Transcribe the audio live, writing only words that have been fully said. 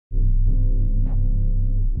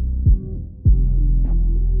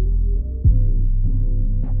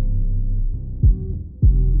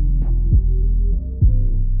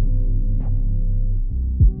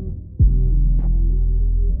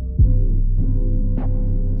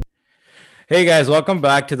Hey guys, welcome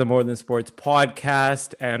back to the More Than Sports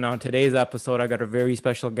podcast. And on today's episode, I got a very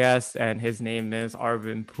special guest, and his name is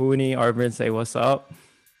Arvin Pooni. Arvin, say what's up.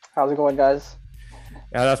 How's it going, guys?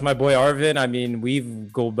 Yeah, that's my boy Arvin. I mean, we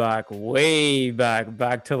go back way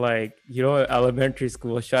back to elementary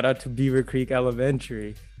school. Shout out to Beaver Creek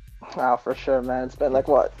Elementary. Oh, for sure, man. It's been like,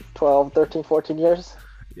 what, 12, 13, 14 years?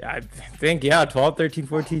 Yeah, I think 12, 13,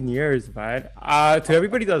 14 years, man. To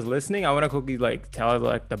everybody that's listening, I want to quickly tell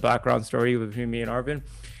the background story between me and Arvin.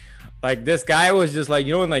 Like, this guy was just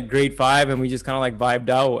in grade 5, and we just kind of vibed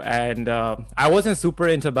out. And I wasn't super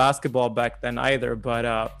into basketball back then either,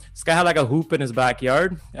 but this guy had a hoop in his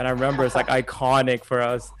backyard, and I remember it's iconic for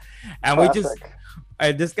us. And Classic.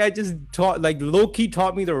 this guy just taught, low-key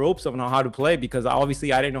taught me the ropes of how to play, because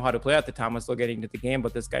obviously I didn't know how to play at the time. I was still getting into the game,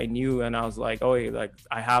 but this guy knew, and I was like, oh,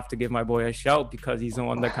 I have to give my boy a shout because he's the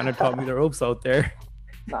one that kind of taught me the ropes out there.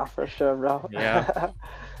 Nah, for sure, bro. Yeah.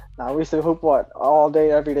 Nah, we used to hoop, all day,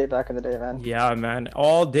 every day back in the day, man. Yeah, man.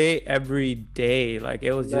 All day, every day.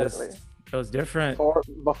 It was Literally. it was different.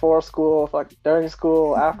 Before school, during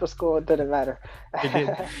school, after school, it didn't matter.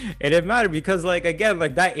 It didn't matter because again,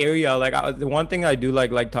 that area, the one thing I do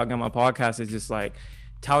like talking on my podcast is just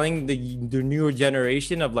telling the newer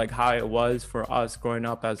generation of how it was for us growing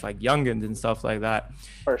up as youngins and stuff like that.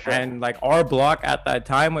 For sure. And our block at that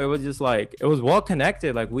time, it was just it was well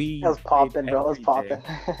connected. It was popping, bro. It was popping.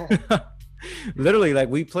 Literally,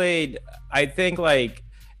 we played, I think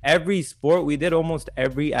every sport. We did almost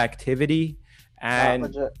every activity,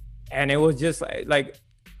 and it was just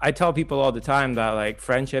I tell people all the time that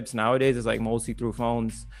friendships nowadays is mostly through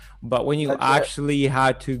phones. But when you actually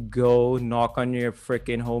had to go knock on your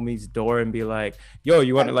freaking homie's door and be like, yo,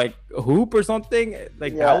 you want to hoop or something?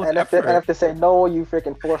 That was and if they say no, you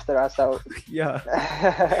freaking force their ass out.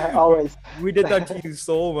 Yeah. Always. We did that to you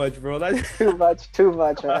so much, bro. That's too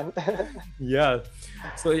much, man. Yeah.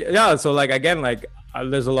 So again,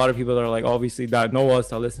 there's a lot of people that are obviously that know us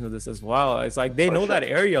that listen to this as well. It's they know that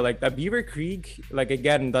area, that Beaver Creek,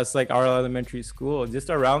 again, that's our elementary school,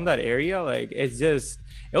 just around that area.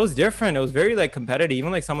 It was different. It was very competitive.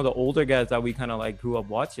 Even some of the older guys that we kind of grew up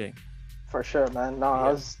watching. For sure, man. No,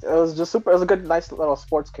 yeah. It was just super. It was a good, nice little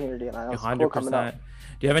sports community, man. It was 100%. Cool coming up. Do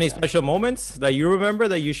you have any special moments that you remember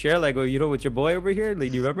that you share, with your boy over here? Do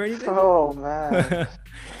you remember anything? Oh man.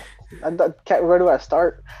 Where do I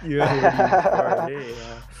start? Yeah.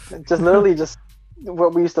 Just literally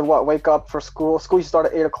what we used to wake up for school. School used to start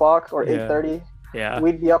at 8 o'clock or 8:30. Yeah.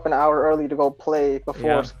 We'd be up an hour early to go play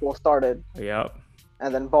before school started. Yep.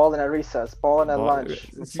 And then balling at recess, balling at lunch,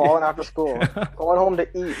 balling after school, going home to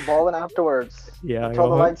eat, balling afterwards. Yeah. Until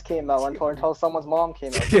the lights came out, until someone's mom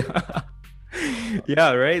came out.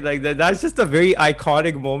 Yeah, right. That's just a very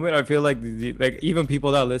iconic moment. I feel even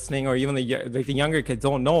people that are listening, or even the younger kids,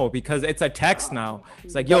 don't know, because it's a text now.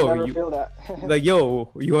 It's yo,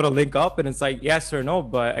 yo, you want to link up, and it's yes or no.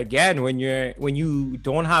 But again, when you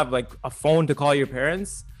don't have a phone to call your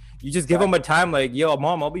parents, you just give them a time, yo,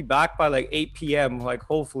 mom, I'll be back by 8 p.m.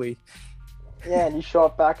 hopefully. Yeah, and you show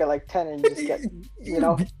up back at 10, and you just get,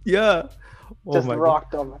 Yeah. Just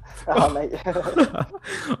rocked them.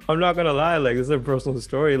 I'm not gonna lie, this is a personal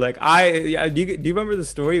story. Do you remember the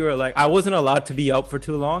story where I wasn't allowed to be up for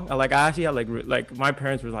too long? I actually had my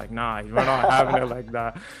parents were nah, you're not having it like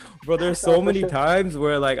that. Bro, there's so many times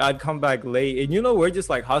where I'd come back late, and we're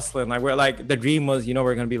just hustling. We're the dream was,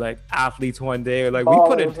 we're gonna be athletes one day, or ballers, we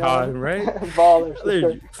put in time, right?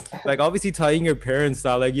 Ballers. Obviously telling your parents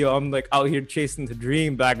that yo, I'm out here chasing the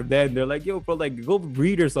dream back then. They're yo, bro, go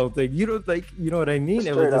read or something. You know what I mean?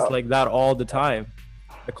 It was just that all the time.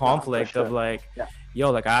 The conflict of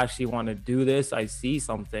yo, I actually want to do this. I see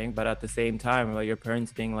something, but at the same time, your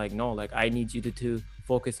parents being no, I need you to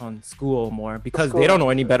focus on school more, because they don't know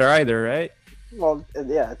any better either, right? Well,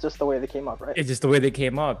 yeah, it's just the way they came up, right? It's just the way they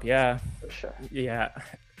came up, yeah. For sure. Yeah.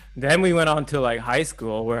 Then we went on to high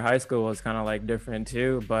school, where high school was kind of different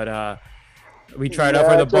too, but we tried out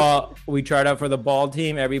for the ball. We tried out for the ball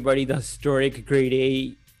team. Everybody, the historic grade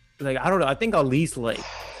 8. I don't know. I think at least 90%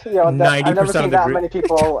 I've never seen that many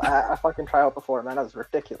people fucking try out before, man. That was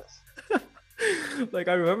ridiculous.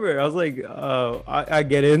 I remember, I was I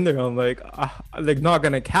get in there. I'm not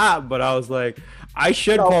gonna cap, but I was I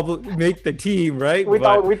should probably make the team, right? We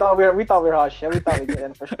thought we were hot shit. We thought we'd get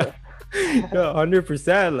in for sure. Yeah,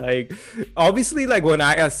 100%. Obviously, when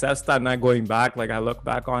I assessed that, not going back, I look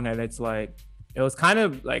back on it, it's it was kind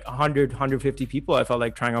of 100, 150 people. I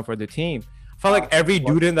felt trying out for the team. I felt every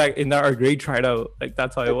dude in our grade tried out.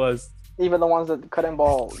 That's how it was. Even the ones that couldn't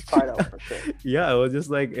ball tried out for sure. Yeah, it was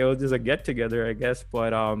just a get together, I guess.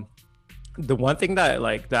 But the one thing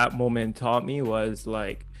that that moment taught me was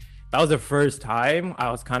that was the first time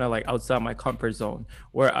I was kind of like outside my comfort zone.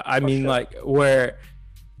 Where I mean, sure. like where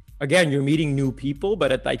again you're meeting new people,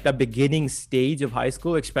 but at like the beginning stage of high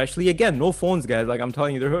school, especially, again, no phones, guys. Like I'm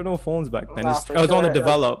telling you, there were no phones back then. Nah, I was on the sure.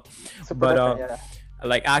 develop, Super but yeah.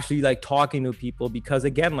 like actually like talking to people, because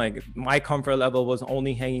again, like my comfort level was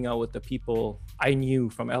only hanging out with the people I knew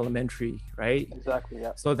from elementary, right? Exactly,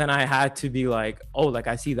 yeah. So then I had to be like, oh, like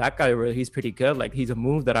I see that guy where he's pretty good, like he's a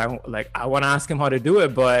move that I want to ask him how to do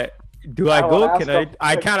it, but do I go?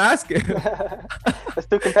 I can't ask him. It's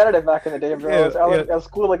too competitive back in the day, bro. It was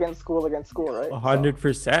school against school against school, right?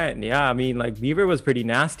 100%. Yeah, I mean, like Beaver was pretty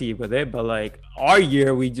nasty with it, but like our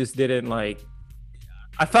year we just didn't like,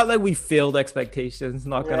 I felt like we failed expectations,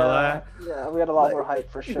 not gonna lie. Yeah, we had a lot more hype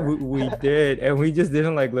for sure. We did, and we just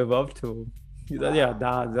didn't like live up to them. Yeah,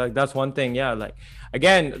 that's one thing. Yeah, like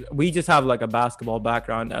again, we just have like a basketball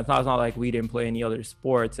background. It's not like we didn't play any other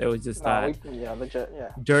sports. It was just legit,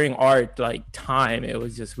 yeah. During our like time, it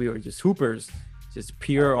was just, we were just hoopers, just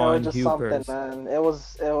pure on hoopers. Man. It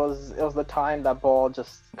was the time that ball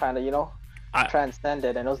just kind of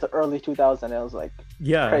transcended, and it was the early 2000s. It was like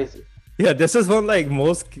crazy. Yeah, this is when like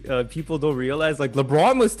most people don't realize, like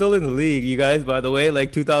LeBron was still in the league, you guys, by the way,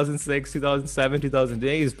 like 2006, 2007,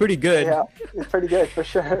 2008. He's pretty good. Yeah, he's pretty good for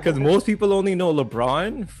sure. Because most people only know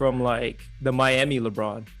LeBron from like the Miami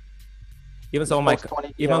LeBron. Even some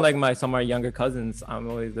of my younger cousins,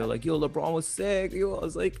 they're like, yo, LeBron was sick. Yo, I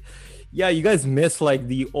was like, yeah, you guys miss like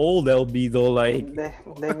the old LB though. Like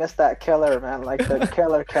they miss that killer, man, like the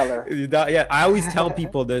killer. Yeah, I always tell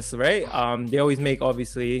people this, right? They always make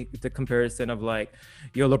obviously the comparison of like,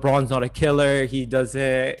 yo, LeBron's not a killer. He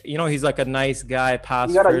doesn't, he's like a nice guy.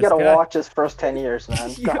 You gotta watch his first 10 years,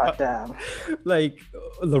 man. God damn. Like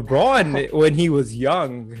LeBron, when he was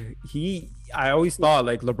young, I always thought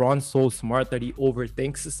like LeBron's so smart that he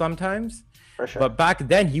overthinks sometimes. For sure. But back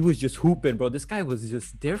then he was just hooping, bro. This guy was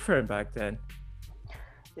just different back then.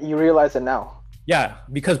 You realize it now. Yeah,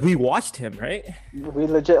 because we watched him, right? We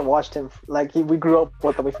legit watched him. Like we grew up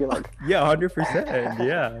with him, we feel like. Yeah, 100%.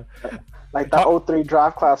 Yeah. Like that 03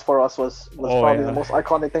 draft class for us was probably the most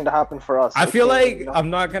iconic thing to happen for us. I feel like,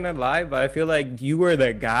 I'm not gonna lie, but I feel like you were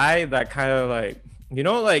the guy that kind of like,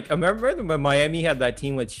 like, I remember when Miami had that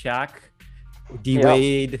team with Shaq,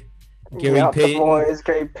 D-Wade, Gary Payton. The boys,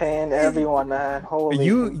 Gary Payton, everyone, man. Holy.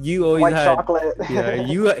 You always white had chocolate. Yeah,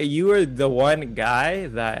 you were the one guy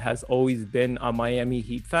that has always been a Miami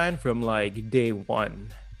Heat fan from like day one.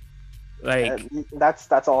 Like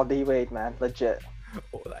that's all D-Wade, man. Legit.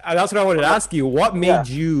 That's what I wanted to ask you. What made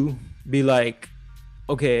you be like,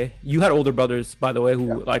 okay, you had older brothers, by the way,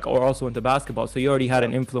 who like are also into basketball, so you already had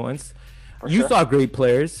an influence. You saw great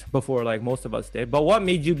players before like most of us did, but what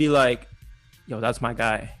made you be like, yo, that's my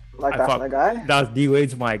guy? Like, that's my guy? That's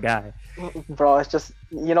D-Wade's my guy. Bro, it's just,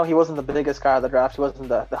 he wasn't the biggest guy of the draft. He wasn't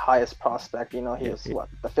the highest prospect. He was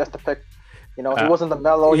the fifth pick. He wasn't the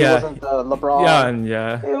Melo. He wasn't the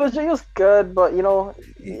LeBron. It was good, but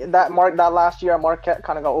that last year Marquette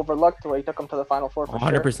kind of got overlooked where he took him to the Final Four.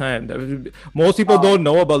 100%. Most people don't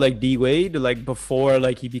know about like D-Wade, like before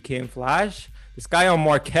like he became Flash. This guy on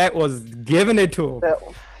Marquette was giving it to him.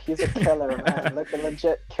 He's a killer, man. Like a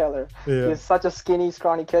legit killer. He's such a skinny,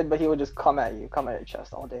 scrawny kid, but he would just come at your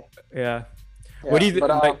chest all day. Yeah. What do you think?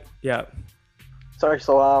 Sorry.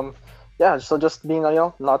 So so just being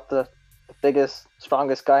not the biggest,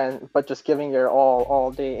 strongest guy, but just giving your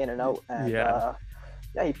all day in and out.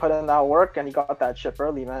 And he put in that work and he got that chip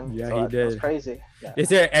early, man. Yeah, he did. It was crazy. Yeah. Is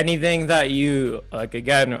there anything that you like?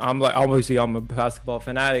 Again, I'm like, obviously I'm a basketball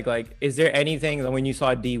fanatic. Like, is there anything that when you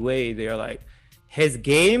saw D-Wade, they're like, his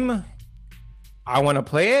game, I want to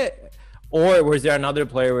play it? Or was there another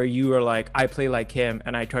player where you were like, I play like him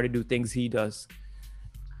and I try to do things he does?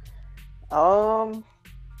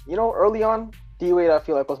 Early on, D-Wade, I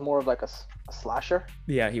feel like was more of like a slasher.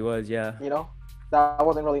 Yeah, he was, yeah. That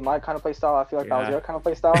wasn't really my kind of play style. I feel like that was your kind of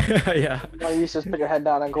play style. Yeah. You used to just put your head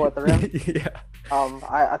down and go at the rim.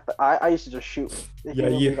 I used to just shoot. I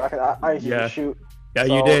used to just shoot. Yeah,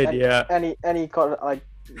 so you did, Any like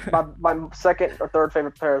my second or third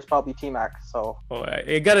favorite player is probably T-Mac. So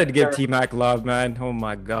you gotta give T-Mac love, man. Oh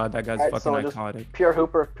my god, that guy's fucking iconic. Pure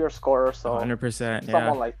hooper, pure scorer. So 100%.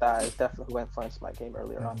 Someone like that is definitely who influenced my game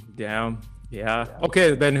earlier on. Damn. Yeah.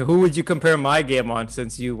 Okay, then who would you compare my game on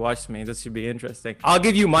since you watched me? This should be interesting. I'll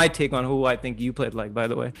give you my take on who I think you played like, by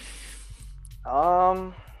the way.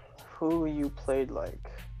 Who you played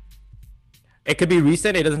like? It could be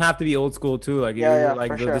recent. It doesn't have to be old school too. Like,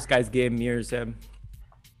 this guy's game mirrors him.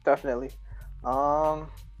 Definitely. Have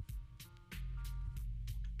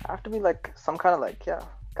to be like some kind of like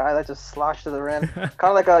guy that just slashed to the rim, kind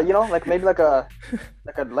of like a, like maybe like a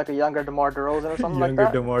younger DeMar DeRozan or something like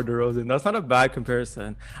that. Younger DeMar DeRozan. That's not a bad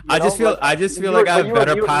comparison. I just feel like I have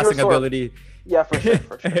better passing ability. Yeah, for sure.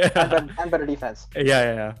 And better defense.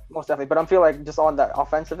 Yeah. Most definitely. But I'm feel like just on that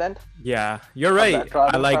offensive end. Yeah, you're right.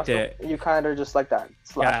 I liked it. You kind of just like that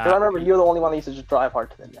slash. Because I remember you're the only one that used to just drive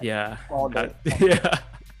hard to the net. Yeah. All day. Yeah.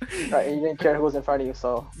 Right, and you didn't care who was in front of you,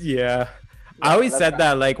 so. Yeah. I always said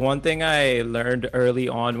that, like, one thing I learned early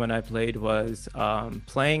on when I played was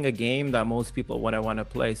playing a game that most people wouldn't want to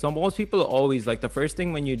play. So most people always, like, the first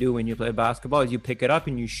thing when you do when you play basketball is you pick it up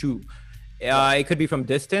and you shoot. It could be from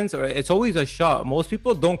distance or it's always a shot. Most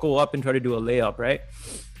people don't go up and try to do a layup, right?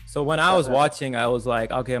 So when I was watching, I was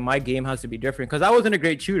like, okay, my game has to be different because I wasn't a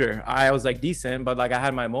great shooter. I was like decent, but like I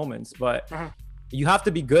had my moments. But you have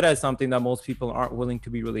to be good at something that most people aren't willing to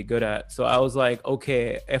be really good at. So I was like,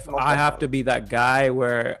 okay, if I have to be that guy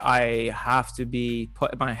where I have to be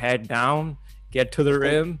put my head down, get to the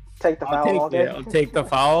rim, take the foul. I'll take the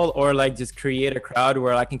foul, or like just create a crowd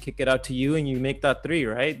where I can kick it out to you and you make that three,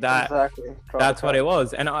 right? Exactly. That's what it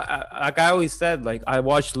was. And like I always said, like I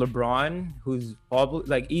watched LeBron, who's probably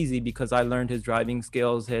like easy because I learned his driving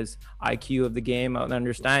skills, his IQ of the game, and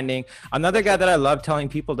understanding. Another guy that I loved telling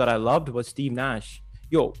people that I loved was Steve Nash.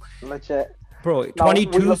 Yo, legit. Bro,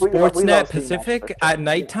 22 Sportsnet Pacific at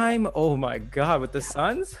nighttime. Oh my God, with the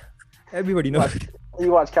Suns, everybody knows.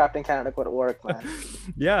 You watch Captain Canada go to work, man.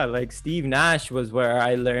 Yeah, like Steve Nash was where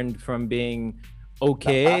I learned from being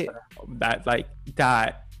okay,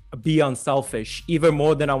 that be unselfish, even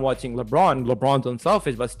more than I'm watching LeBron. LeBron's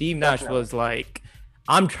unselfish, but Steve Nash was like,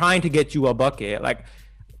 I'm trying to get you a bucket. Like,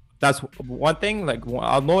 that's one thing. Like,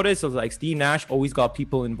 I'll notice is like Steve Nash always got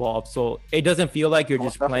people involved, so it doesn't feel like you're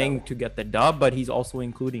just playing to get the dub, but he's also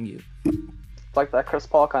including you. Like that Chris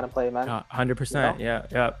Paul kind of play, man. 100%.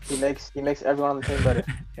 Yeah. He makes everyone on the team better.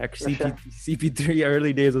 Yeah, CP3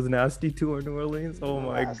 early days was nasty too in New Orleans. Oh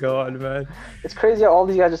my God, man. It's crazy how all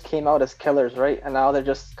these guys just came out as killers, right? And now they're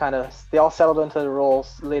just they all settled into the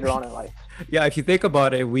roles later on in life. Yeah, if you think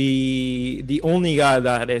about it, the only guy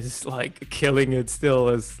that is like killing it still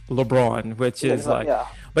is LeBron, which is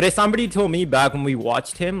But if somebody told me back when we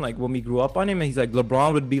watched him, like when we grew up on him, and he's like,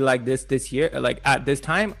 LeBron would be like this year, like at this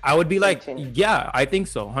time, I would be like, yeah, I think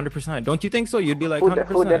so, 100%. Don't you think so? You'd be like, 100%.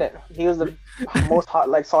 Who didn't? He was the most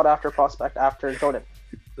sought after prospect after Jordan.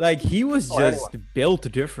 Like he was just built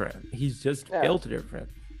different. He's just built different.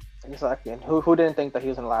 Exactly. And who didn't think that he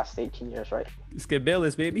was in the last 18 years, right? Skip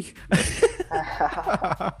Bayless, baby.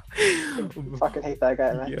 Fucking hate that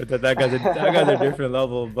guy, man. Yeah, that guy's a different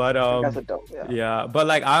level. But that guy's a dope, yeah. But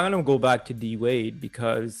like I'm gonna go back to D Wade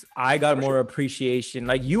because I got more appreciation.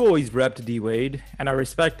 Like you always repped D Wade, and I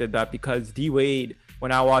respected that because D Wade,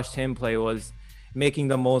 when I watched him play, was making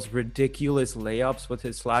the most ridiculous layups with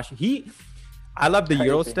his slash. I love the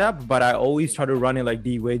Euro step, but I always try to run it like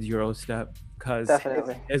D Wade's Euro step. Because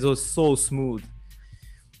it was so smooth.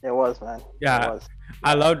 It was, man. Yeah, it was.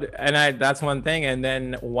 I loved it. And that's one thing. And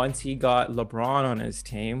then once he got LeBron on his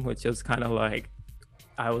team, which was kind of like,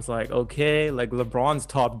 I was like, okay, like LeBron's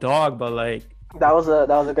top dog, but like that was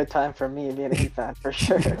a good time for me being a Heat fan for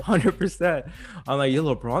sure. 100%. I'm like, yo,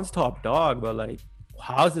 LeBron's top dog, but like,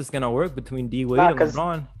 how's this gonna work between D Wade and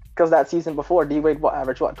LeBron? Because that season before, D Wade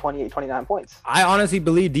averaged 28, 29 points. I honestly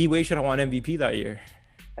believe D Wade should have won MVP that year.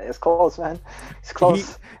 It's close, man. It's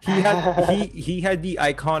close. He had the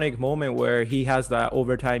iconic moment where he has that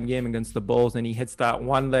overtime game against the Bulls and he hits that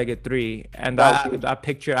one-legged three, and that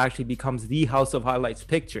picture actually becomes the House of Highlights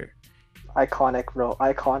picture. Iconic, bro.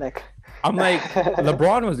 Iconic. I'm like,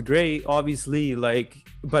 LeBron was great, obviously, like,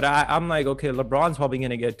 but I'm like, okay, LeBron's probably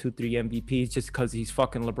gonna get 2-3 MVPs just because he's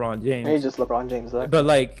fucking LeBron James. He's just LeBron James, though. But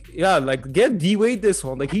like, yeah, like get D Wade this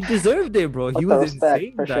one. Like he deserved it, bro. He was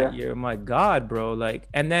insane that year. My God, bro. Like,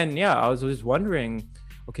 and then I was just wondering,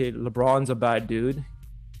 okay, LeBron's a bad dude.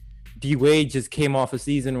 D Wade just came off a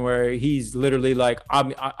season where he's literally like,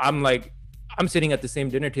 I'm sitting at the same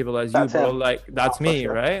dinner table as you, bro. Like that's me,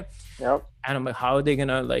 right? Yep. And I'm like, how are they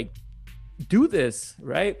gonna like do this,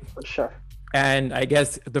 right? For sure. And I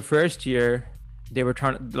guess the first year they were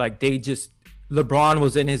trying, like, LeBron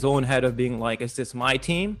was in his own head of being like, is this my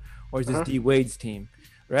team or is this D Wade's team,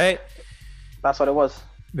 right? That's what it was.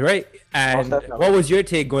 Right. And what was your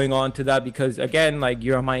take going on to that? Because again, like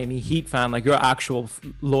you're a Miami Heat fan, like you're an actual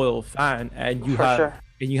loyal fan, and you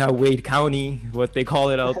have Wade County, what they call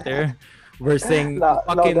it out there. We're saying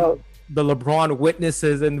the LeBron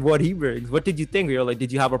witnesses and what he brings. What did you think? You're like,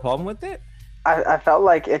 did you have a problem with it? I felt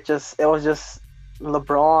like it was just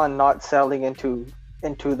LeBron not settling into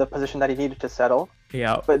the position that he needed to settle.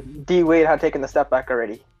 Yeah. But D Wade had taken the step back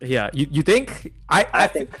already. Yeah. You think? I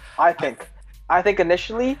think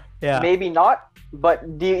initially, maybe not.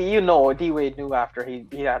 But D Wade knew after he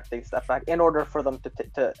had to take a step back in order for them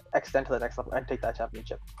to extend to the next level and take that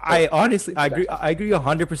championship. I honestly agree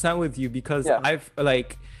 100% with you because I've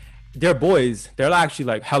like they're boys. They're actually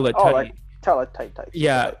like hella tight. Tight.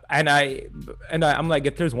 Yeah, and I'm like,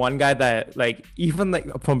 if there's one guy that like even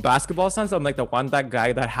like from basketball sense, I'm like that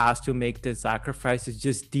guy that has to make the sacrifice is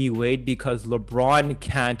just D Wade because LeBron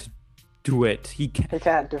can't do it. He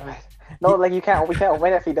can't do it. No, like we can't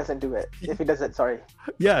win if he doesn't do it. If he doesn't, sorry.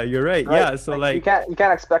 Yeah, you're right. Yeah, so like you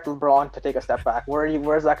can't expect LeBron to take a step back.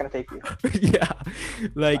 Where's that gonna take you? Yeah,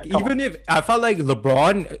 like even if I felt like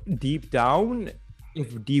LeBron deep down,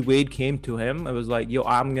 if D Wade came to him, it was like, yo,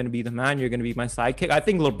 I'm gonna be the man. You're gonna be my sidekick. I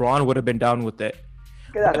think LeBron would have been down with it.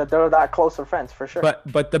 Yeah, they're that close of friends for sure.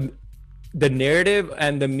 But the narrative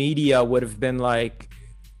and the media would have been like,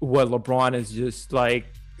 well, LeBron is just like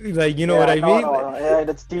you know what I mean? No. Yeah,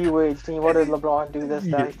 that's D Wade's team. What did LeBron do this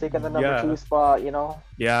time? He's taking the number 2 spot, you know?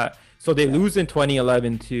 Yeah. So they lose in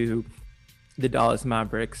 2011 to the Dallas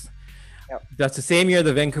Mavericks. Yep. That's the same year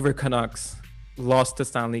the Vancouver Canucks lost the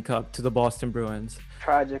Stanley Cup to the Boston Bruins.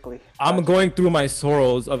 Tragically. I'm going through my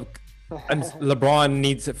sorrows of and LeBron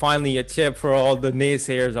needs finally a chip for all the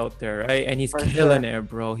naysayers out there, right? And he's killing it,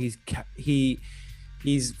 bro. He's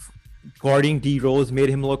guarding D Rose, made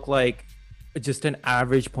him look like just an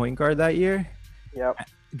average point guard that year. Yep.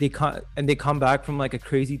 They come back from like a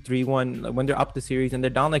crazy 3-1 when they're up the series and they're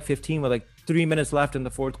down like 15 with like 3 minutes left in the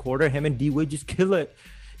fourth quarter. Him and D Wade just kill it,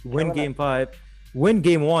 win game 5, win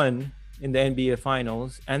game 1 in the NBA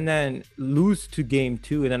Finals, and then lose to game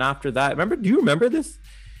 2. And then after that, do you remember this?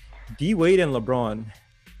 D Wade and LeBron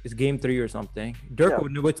is game 3 or something. Dirk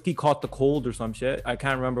Nowitzki caught the cold or some shit. I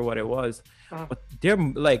can't remember what it was, but they're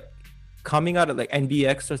like coming out of like NBA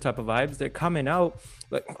Extra type of vibes. They're coming out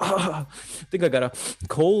like, I think I got a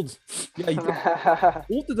cold. Yeah, you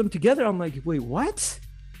both of them together. I'm like, wait, what?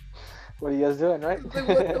 What are you guys doing, right?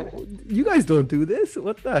 You guys don't do this.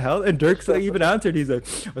 What the hell? And Dirk's like even answered. He's like,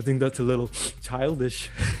 I think that's a little childish.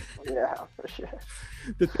 Yeah, for sure.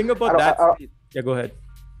 The thing about yeah, go ahead.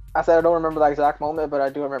 I said I don't remember that exact moment, but I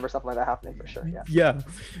do remember something like that happening for sure. Yeah. Yeah.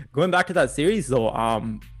 Going back to that series though,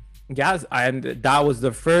 yes, and that was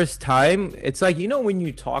the first time. It's like, you know, when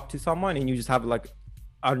you talk to someone and you just have like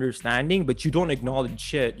understanding, but you don't acknowledge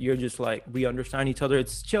shit. You're just like, we understand each other.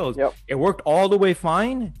 It's chills. Yep. It worked all the way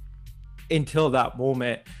fine until that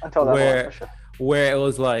moment. Where it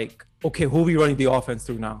was like, okay, who are we running the offense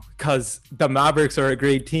through now? Because the Mavericks are a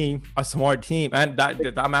great team, a smart team, and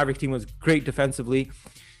that Maverick team was great defensively.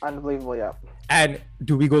 Unbelievable, yeah. And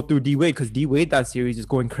do we go through D Wade? Because D Wade that series is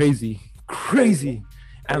going crazy.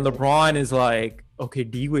 And LeBron is like, okay,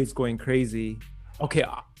 D Wade's going crazy. Okay,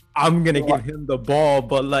 I'm gonna give him the ball,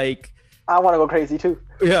 but like, I want to go crazy too.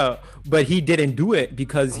 Yeah, but he didn't do it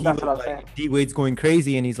because he was like, D Wade's going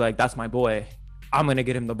crazy, and he's like, that's my boy. I'm gonna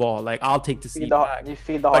get him the ball. Like, I'll take the seat back. You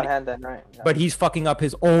feed the hot hand then, right? Yeah. But he's fucking up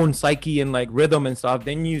his own psyche and like rhythm and stuff.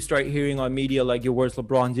 Then you start hearing on media like, yo, where's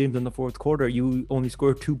LeBron James in the fourth quarter? You only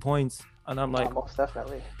scored 2 points. And I'm like, most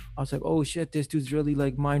definitely. I was like, oh shit, this dude's really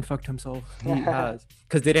like mind fucked himself. He has,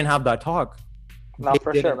 because they didn't have that talk. No,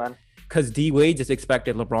 for sure, man. Because D Wade just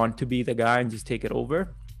expected LeBron to be the guy and just take it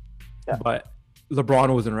over. Yeah. But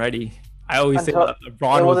LeBron wasn't ready. I always say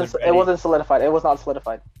LeBron wasn't ready. It wasn't solidified. It was not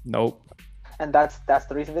solidified. Nope. And that's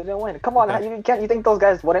the reason they didn't win. Come on, you think those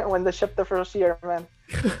guys wouldn't win the ship the first year, man?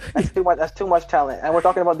 That's too much talent. And we're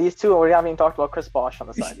talking about these two, and we haven't even talked about Chris Bosh on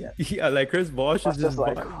the side yet. Yeah, like Chris Bosh is just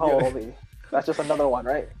like, holy. That's just another one,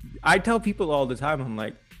 right? I tell people all the time, I'm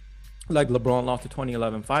like LeBron lost the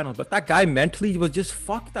 2011 finals, but that guy mentally was just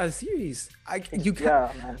fucked that series. You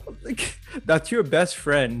can't, man. Like, that's your best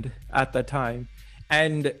friend at the time,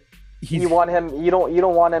 and you want him. You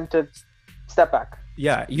don't want him to step back.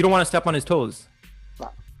 Yeah, you don't want to step on his toes. No.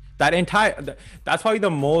 That's probably the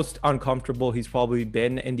most uncomfortable he's probably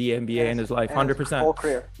been in the NBA in his life. 100%. Whole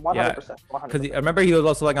career. 100%. Because I remember he was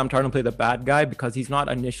also like, I'm trying to play the bad guy, because he's not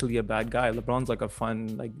initially a bad guy. LeBron's like a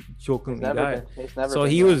fun, like joking guy. So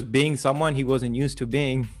he was being someone he wasn't used to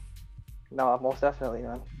being. No, most definitely,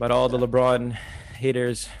 man. But all the LeBron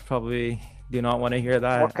haters probably do not want to hear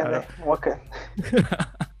that.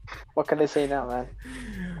 What can they say now, man?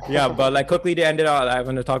 Yeah, but like quickly to end it out, I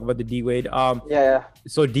want to talk about the D Wade. Yeah.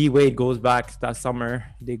 So D Wade goes back that summer.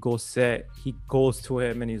 They go sit. He goes to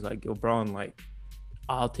him and he's like, "Yo, Brown, like,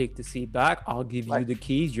 I'll take the seat back. I'll give you the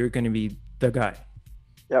keys. You're gonna be the guy."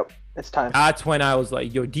 Yep. It's time. That's when I was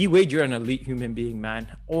like, yo, D-Wade, you're an elite human being, man.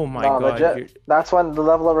 Oh my God. Legit. That's when the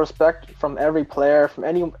level of respect from every player, from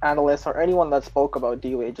any analyst or anyone that spoke about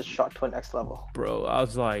D-Wade just shot to a next level. Bro, I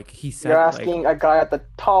was like, he said, you're asking a guy at the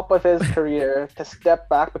top of his career to step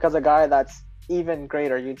back because a guy that's even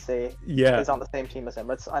greater, you'd say, is on the same team as him.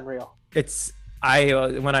 It's unreal.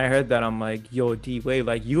 When I heard that, I'm like, yo, D-Wade,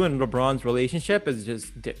 like you and LeBron's relationship is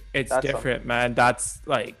just, it's different, man. That's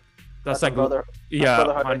like brother. Yeah,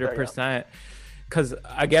 100%. Because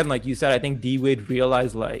again, like you said, I think D-Wade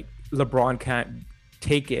realized like LeBron can't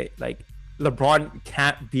take it. Like LeBron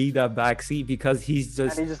can't be the backseat because he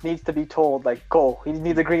just needs to be told like go. He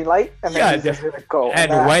needs a green light and then he's just gonna go.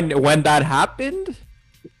 And when that happened,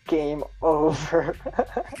 game over.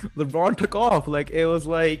 LeBron took off. Like it was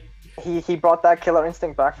like he brought that killer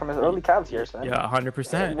instinct back from his early Cavs years, man. Yeah,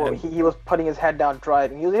 100%. He was putting his head down,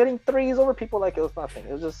 driving. He was hitting threes over people like it was nothing.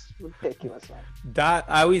 It was just ridiculous, man. That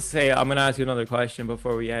I always say. I'm gonna ask you another question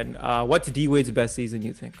before we end. What's D-Wade's best season,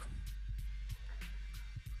 you think?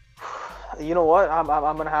 You know what? I'm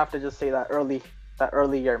gonna have to just say that early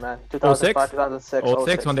year, man. 2005, 2006.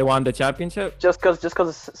 06 when they won the championship.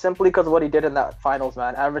 Simply because of what he did in that finals,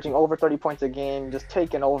 man. Averaging over 30 points a game, just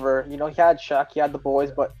taking over. You know, he had Shaq, he had the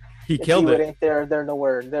boys, but he killed it. Ain't there? They're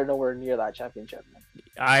nowhere near that championship, man.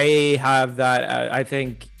 I have that. I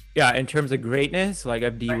think, yeah, in terms of greatness, like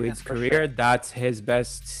of D-Wade's career, sure. That's his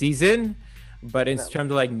best season. But in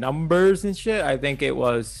terms of like numbers and shit, I think it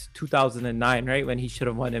was 2009, right, when he should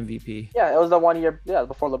have won MVP. Yeah, it was the 1 year,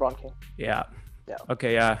 before LeBron came. Yeah.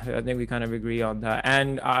 Okay, yeah, I think we kind of agree on that.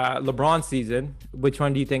 And LeBron's season, which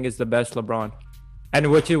one do you think is the best LeBron?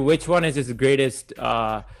 And which one is his greatest?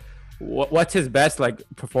 What's his best, like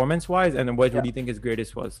performance-wise, and then what do you think his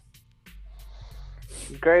greatest was?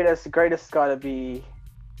 Greatest gotta be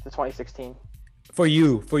the 2016. For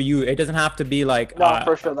you, it doesn't have to be like. No,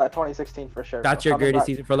 for sure, that 2016 for sure. That's your greatest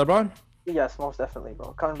season for LeBron? Yes, most definitely,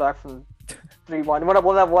 bro. Coming back from 3-1,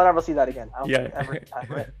 we'll never see that again. Every time,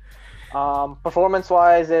 right?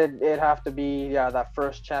 Performance-wise, it'd have to be that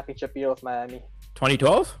first championship year with Miami.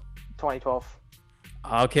 2012. 2012.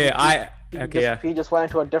 Okay, he just went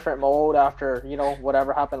into a different mode after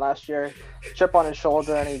whatever happened last year. Chip on his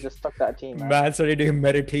shoulder, and he just took that team. Man started doing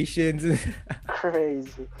meditations.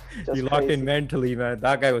 Crazy. He locked in mentally, man.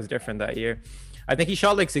 That guy was different that year. I think he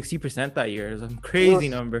shot like 60% that year. It was a crazy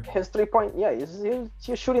number. His 3-point,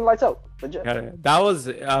 he was shooting lights out. Legit. That was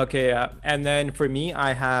okay. And then for me,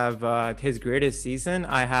 I have his greatest season.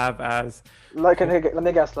 I have as let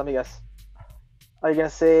me guess. Are you gonna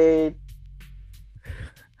say?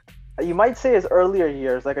 You might say his earlier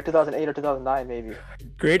years, like a 2008 or 2009, maybe.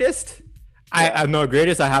 Greatest? Yeah. I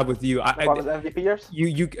greatest I have with you. What was MVP years?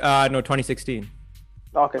 No, 2016.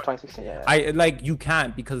 Okay, 2016. Yeah. I like you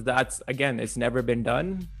can't because that's again, it's never been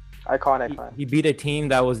done. Iconic, man. He beat a team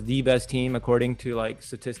that was the best team according to like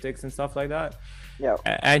statistics and stuff like that. Yeah.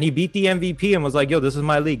 And he beat the MVP and was like, "Yo, this is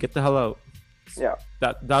my league. Get the hell out." Yeah.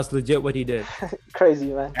 That's legit what he did. Crazy,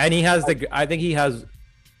 man. And he has I think he has.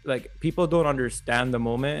 Like people don't understand the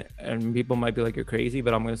moment, and people might be like, "You're crazy,"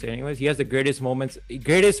 but I'm gonna say anyways. He has the greatest moment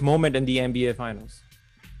in the NBA Finals.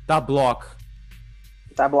 That block's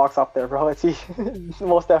up there, bro. It's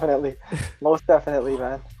most definitely,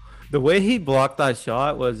 man. The way he blocked that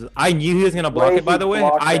shot was, I knew he was gonna block it. By the way,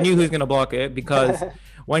 I knew he was gonna block it because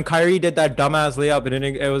when Kyrie did that dumbass layup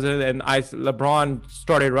and LeBron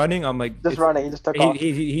started running, I'm like, just running. He just took off.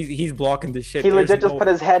 He's blocking this shit. He legit just put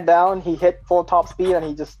his head down. He hit full top speed and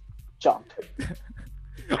he just jumped.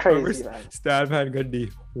 Crazy, man. Stan Van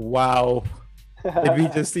Gundy. Wow. Did we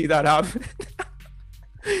just see that happen?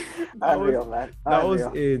 Unreal, man. That was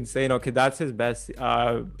insane. Okay, that's his best,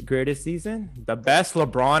 greatest season. The best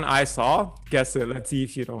LeBron I saw. Guess it. Let's see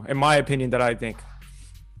if you know. In my opinion, that I think.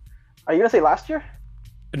 Are you gonna say last year?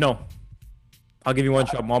 No. I'll give you one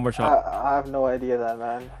more shot. I have no idea that,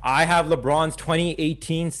 man. I have LeBron's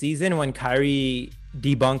 2018 season when Kyrie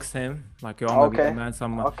debunks him. Like, yo, I'm gonna be the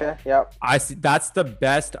man. Okay, yeah. That's the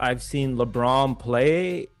best I've seen LeBron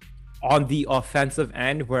play on the offensive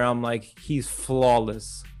end, where I'm like, he's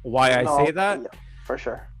flawless. Why I say that? Yeah, for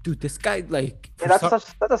sure. Dude, this guy, like... that's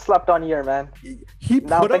a slept-on year, man.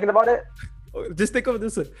 Now thinking about it? Just think of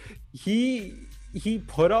this. He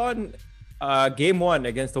put on game 1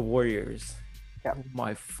 against the Warriors. Yeah. Oh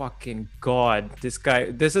my fucking God. This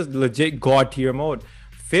is legit God tier mode.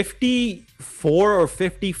 54 or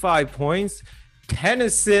 55 points, 10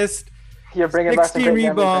 assists, You're bringing 16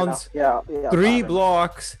 rebounds, right 3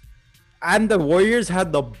 blocks. And the Warriors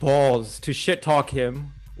had the balls to shit talk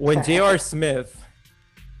him when J.R. Smith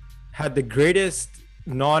had the greatest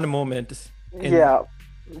non-moment. The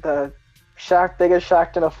biggest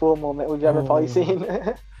Shaq in a fool moment we've ever probably seen.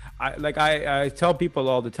 I tell people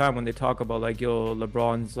all the time when they talk about like, yo,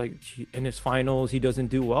 LeBron's like in his finals, he doesn't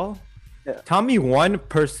do well. Yeah. Tell me one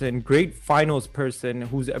person, great finals person,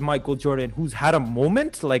 who's Michael Jordan, who's had a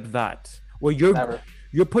moment like that where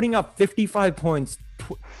you're putting up 55 points,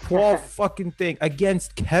 12 fucking thing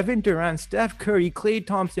against Kevin Durant, Steph Curry, Klay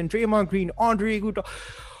Thompson, Draymond Green, Andre Iguodala.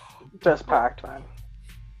 Just packed, man.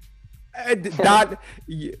 And that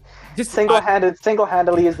just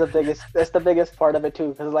single-handedly is the biggest. That's the biggest part of it too,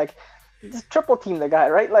 because like just triple team the guy,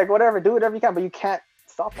 right? Like whatever, do whatever you can, but you can't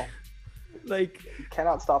stop him. Like you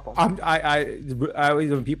cannot stop him. I always,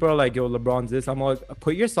 when people are like, yo, LeBron's this, I'm like,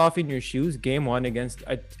 put yourself in your shoes. Game one against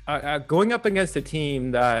going up against a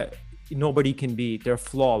team that nobody can beat. They're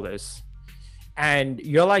flawless. And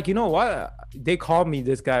you're like, you know what? They called me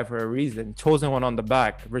this guy for a reason. Chosen one on the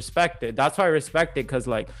back. Respect it. That's why I respect it, because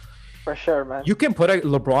like, for sure, man. You can put a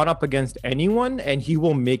LeBron up against anyone and he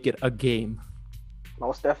will make it a game.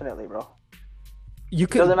 Most definitely, bro. It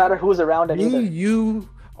doesn't matter who's around it either. You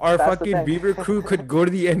our fucking Beaver crew could go to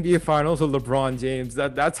the NBA Finals with LeBron James.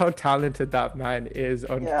 That's how talented that man is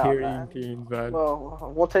on carrying teams, man.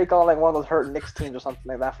 Well, we'll take on like one of those hurt Knicks teams or something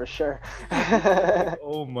like that for sure.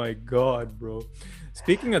 Oh my god, bro.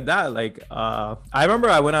 Speaking of that, like I remember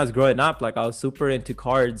when I was growing up, like I was super into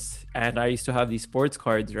cards, and I used to have these sports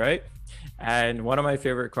cards, right? And one of my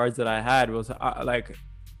favorite cards that I had was like,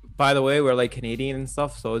 by the way, we're like Canadian and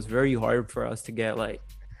stuff, so it's very hard for us to get like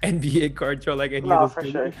NBA cards or like any of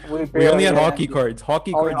those. Sure. We only had hockey cards.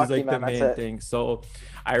 Hockey cards is like the main thing. So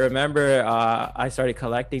I remember I started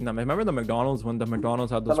collecting them. I remember the McDonald's when the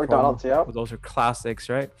McDonald's had those. The McDonald's, yeah. Those are classics,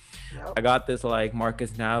 right? Yep. I got this like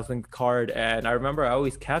Marcus Naslund card, and I remember I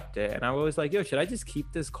always kept it, and I was like, yo, should I just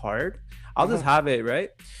keep this card? I'll just have it, right?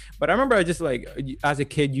 But I remember I just like, as a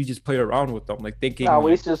kid, you just played around with them, like thinking. Yeah,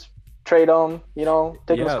 we used to just trade them, you know,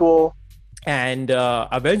 take them to school. And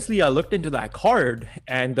eventually I looked into that card,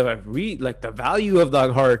 and the value of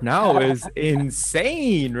that card now is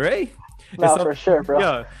insane, right? No, for sure, bro.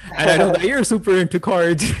 Yeah, and I know that you're super into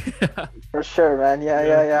cards. For sure, man.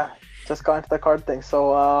 Yeah. Just got into the card thing.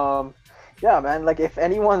 So, yeah, man. Like, if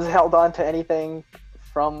anyone's held on to anything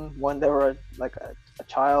from when they were like a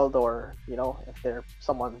child, or you know, if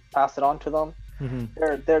someone passed it on to them,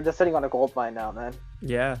 they're just sitting on a gold mine now, man.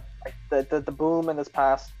 Yeah. Like the boom in these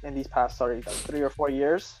past 3 or 4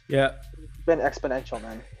 years. Yeah. Been exponential,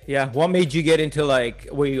 man. Yeah. What made you get into like?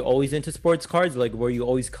 Were you always into sports cards? Like, were you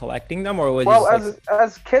always collecting them, or was? Well,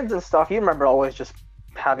 as kids and stuff, you remember always just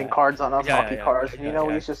having cards on us, hockey cards. We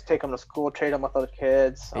used to just take them to school, trade them with other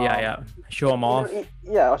kids. Show them off.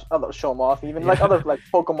 Show them off. Even like other like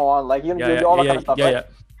Pokemon, like all that kind of stuff. Right?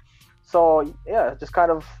 So yeah, just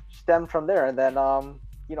kind of stemmed from there, and then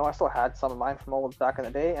I still had some of mine from old back in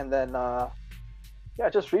the day, and then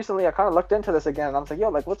just recently I kind of looked into this again, and I was like, yo,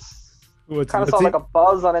 like saw like a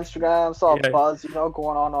buzz on Instagram, saw a buzz,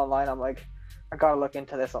 going on online. I'm like, I gotta look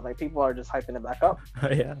into this. I'm like, people are just hyping it back up.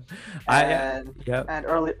 And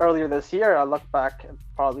earlier this year, I looked back,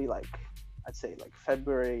 probably like I'd say like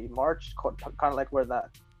February, March, kind of like where that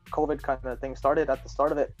COVID kind of thing started at the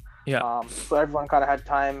start of it. So everyone kind of had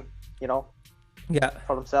time,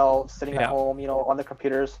 for themselves, sitting at home, on their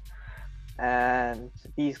computers, and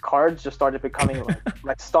these cards just started becoming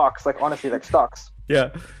like stocks, like honestly, like stocks.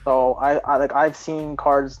 So I've seen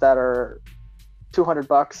cards that are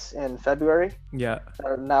 $200 in February. That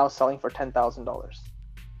are now selling for $10,000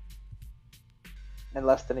 in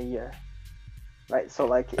less than a year. Right. So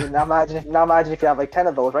like now imagine if you have like 10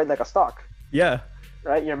 of those, right? Like a stock.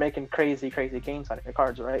 Right, you're making crazy gains on your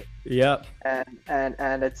cards, right?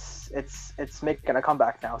 And it's making a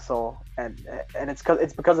comeback now. So and it's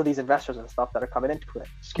because of these investors and stuff that are coming into it,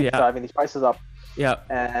 just keep driving these prices up.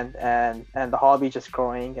 And the hobby just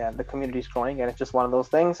growing, and the community's growing, and it's just one of those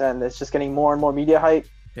things, and it's just getting more and more media hype.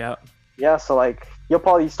 So like you'll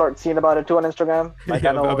probably start seeing about it too on Instagram. Like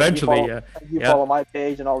I know eventually. You follow my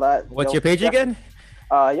page and all that. What's your page again?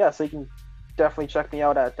 So you can definitely check me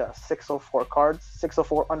out at 604 cards,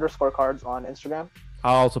 604_ cards on Instagram.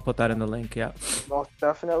 I'll also put that in the link. Most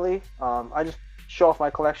definitely. I just show off my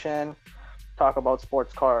collection, talk about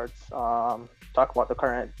sports cards, talk about the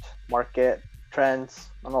current market trends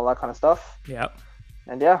and all that kind of stuff.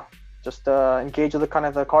 And just engage with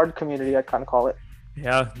the card community, I kind of call it.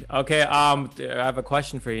 Okay. I have a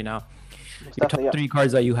question for you now. Your top 3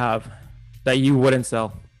 cards that you have that you wouldn't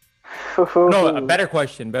sell. No, a better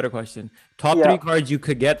question. Top 3 cards you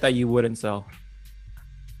could get that you wouldn't sell.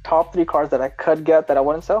 Top 3 cards that I could get that I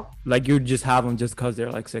wouldn't sell? Like you just have them just because they're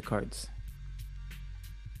like sick cards.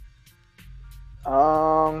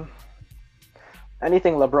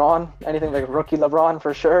 anything LeBron, anything like rookie LeBron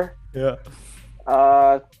for sure. Yeah.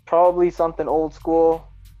 Probably something old school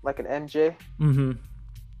like an MJ. Mm-hmm.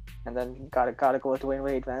 And then gotta go with Dwayne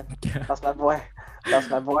Wade, man. Yeah. That's my boy.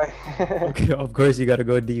 Okay, of course you gotta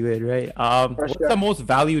go D Wade, right? What's the most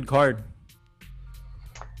valued card?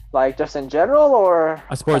 Like just in general, or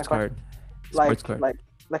a sports card? Sports card.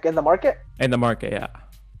 Like in the market? In the market, yeah.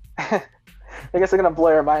 I guess I'm gonna blow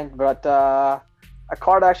your mind, but a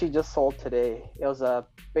card actually just sold today. It was a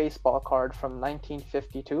baseball card from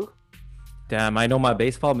 1952. Damn, I know my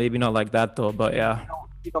baseball, maybe not like that though, but yeah.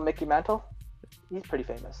 You know Mickey Mantle? He's pretty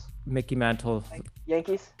famous. Mickey Mantle.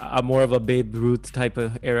 Yankees? I'm more of a Babe Ruth type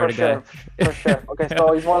of era guy. For sure. Okay,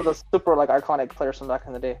 so he's one of the super like iconic players from back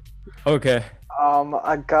in the day. Okay.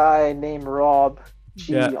 A guy named Rob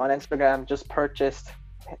G on Instagram just purchased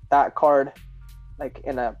that card, like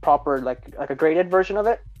in a proper like a graded version of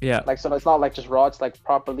it. Yeah. Like so, it's not like just raw. It's like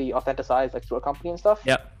properly authenticized, like through a company and stuff.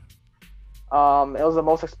 Yeah. It was the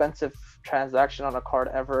most expensive transaction on a card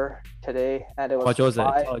ever today, and it was. What was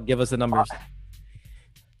it? Give us the numbers.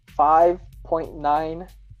 $5.9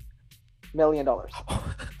 million. No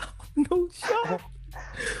shot.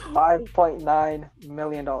 $5.9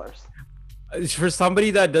 million. For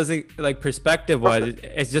somebody that doesn't like perspective wise,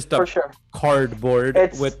 it's just a cardboard.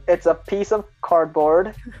 It's a piece of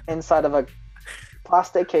cardboard inside of a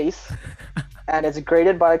plastic case, and it's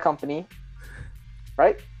graded by a company,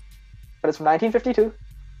 right? But it's from 1952.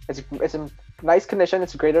 It's in nice condition.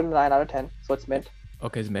 It's graded a 9 out of 10, so it's mint.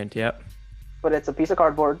 Okay, it's mint, yeah. But it's a piece of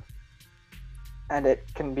cardboard, and it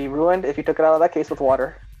can be ruined if you took it out of that case with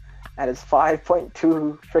water. And it's $5.2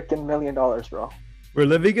 freaking million, bro. We're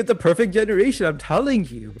living in the perfect generation, I'm telling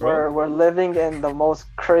you, bro. We're living in the most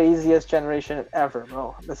craziest generation ever,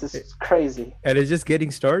 bro. This is crazy. And it's just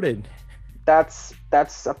getting started. That's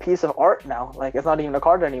a piece of art now. Like, it's not even a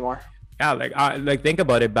card anymore. Yeah, like think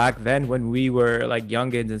about it. Back then when we were like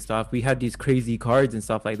youngins and stuff, we had these crazy cards and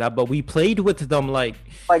stuff like that, but we played with them like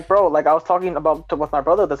bro, like I was talking about with my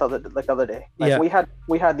brother the other day. Like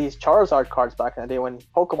we had these Charizard cards back in the day when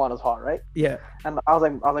Pokemon was hot, right? Yeah. And I was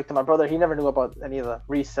like to my brother, he never knew about any of the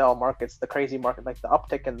resale markets, the crazy market, like the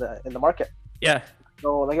uptick in the market. Yeah.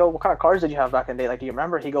 So like, yo, what kind of cards did you have back in the day? Like, do you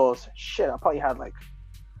remember? He goes, shit, I probably had like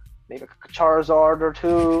maybe a Charizard or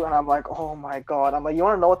two. And I'm like, oh my god. I'm like, you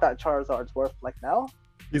want to know what that Charizard's worth like now?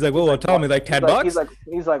 He's like, well, tell me, like 10 bucks?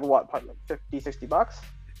 He's like what, probably like 50, $60?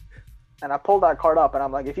 And I pulled that card up and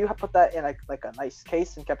I'm like, if you put that in like a nice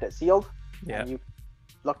case and kept it sealed, and you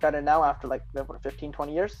looked at it now after like 15,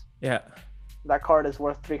 20 years, that card is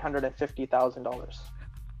worth $350,000.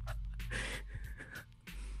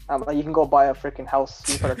 Like, you can go buy a freaking house.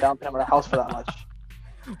 You put a down payment on a house for that much.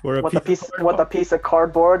 With a piece of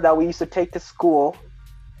cardboard that we used to take to school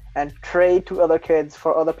and trade to other kids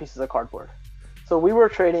for other pieces of cardboard. So we were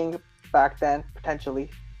trading back then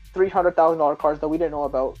potentially $300,000 cards that we didn't know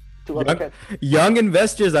about to other kids. Young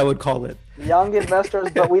investors, I would call it. Young investors,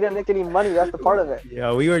 but we didn't make any money. That's the part of it.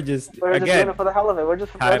 Yeah, we were just doing it for the hell of it. We're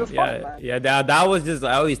just fun, man. Yeah. That was just.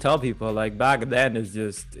 I always tell people like back then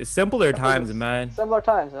it's simpler times, man. Simpler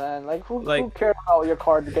times, man. Like who cares about your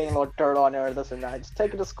card getting a little dirt on it or this and that? Just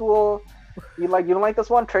take it to school. You don't like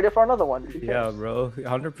this one? Trade it for another one. Yeah, bro,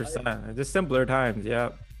 100%. Just simpler times, yeah.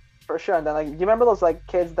 For sure. And then like, do you remember those like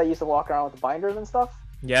kids that used to walk around with the binders and stuff?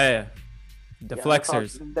 Yeah. The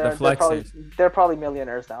flexers. They're probably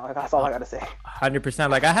millionaires now. That's all I gotta say.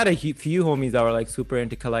 100%. Like I had a few homies that were like super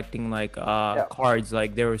into collecting like cards.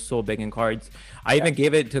 Like they were so big in cards. I even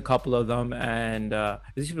gave it to a couple of them, and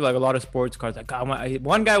this used to be like a lot of sports cards. Like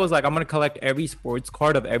one guy was like, I'm gonna collect every sports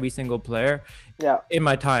card of every single player. Yeah. In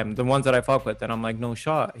my time, the ones that I fuck with, and I'm like, no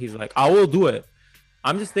shot. He's like, I will do it.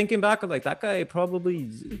 I'm just thinking back of like that guy probably.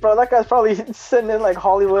 Bro, that guy's probably sitting in like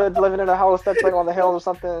Hollywood, living in a house that's like on the hills or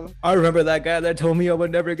something. I remember that guy that told me I would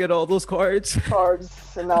never get all those cards.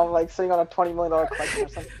 And now I'm like sitting on a $20 million collection or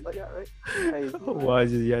something like that, right?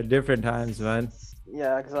 Crazy, well, different times, man.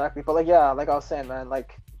 Yeah, exactly. But like I was saying, man,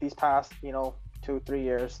 like these past 2-3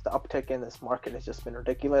 years, the uptick in this market has just been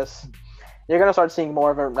ridiculous. You're gonna start seeing more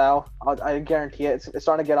of it now. I guarantee it. It's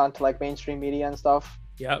starting to get onto like mainstream media and stuff.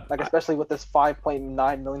 Yeah. Like especially with this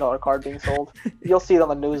 $5.9 million card being sold, you'll see it on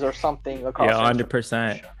the news or something across. Yeah,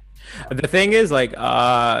 100%. Sure. The thing is, like,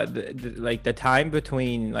 the time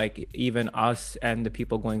between like even us and the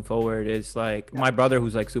people going forward is like my brother,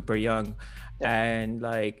 who's like super young, and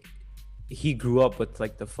like he grew up with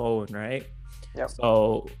like the phone, right? Yeah.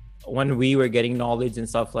 So when we were getting knowledge and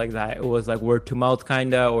stuff like that, it was like word to mouth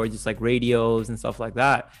kinda, or just like radios and stuff like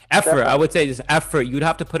that. Effort, definitely. I would say just effort. You'd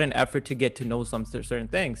have to put in effort to get to know some certain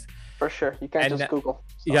things. For sure, you can't just Google.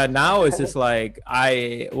 Yeah, now it's just like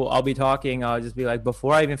I'll be talking. I'll just be like,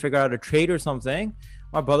 before I even figure out a trade or something,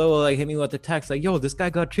 my brother will like hit me with a text like, "Yo, this guy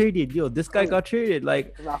got traded. Yo, this guy got traded."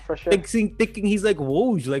 Like, not for sure. Thinking he's like,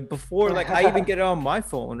 "Whoa!" Like before, like I even get it on my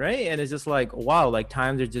phone, right? And it's just like, wow, like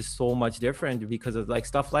times are just so much different because of like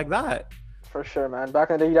stuff like that. For sure, man. Back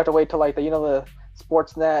in the day, you'd have to wait till like the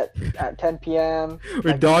Sportsnet at 10 p.m. With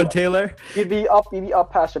like, Don Taylor. You'd be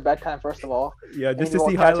up past your bedtime first of all. Yeah, just to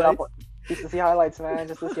see highlights. Just to see highlights, man.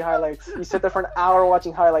 Just to see highlights. You sit there for an hour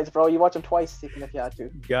watching highlights, bro. You watch them twice, even if you had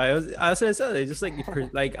to. Yeah, I said it's just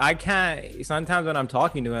like I can't. Sometimes when I'm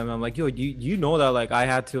talking to him, I'm like, yo, you know that like I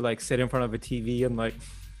had to like sit in front of a TV and like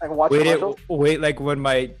watch wait like when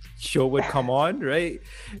my show would come on, right?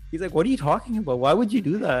 He's like, what are you talking about? Why would you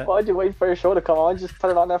do that? Why'd you wait for your show to come on? Just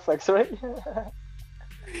put it on Netflix, right?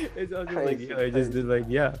 It's just crazy, like, I just did like,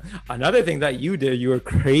 yeah. Another thing that you did, you were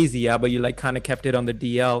crazy, yeah, but you like kind of kept it on the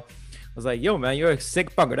DL. I was like, yo, man, you're a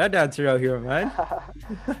sick Bhangra dancer out here, man.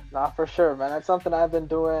 Nah, for sure, man. That's something I've been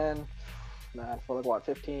doing, man, for like what,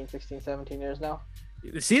 15, 16, 17 years now.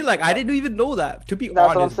 See, like I didn't even know that. To be honest,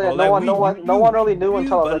 that's what I'm saying. Bro. No one really knew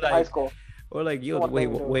until I was in high school. Or like, yo, wait,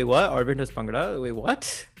 what? Arvin does Bhangra? Wait,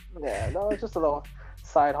 what? Yeah, no, it's just a little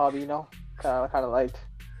side hobby, you know. Kind of like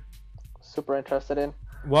super interested in.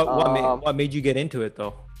 What made you get into it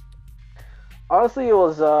though? Honestly, it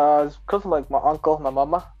was because of like my uncle, my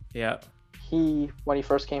mama. Yeah. When he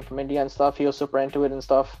first came from India and stuff, he was super into it and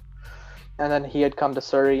stuff. And then he had come to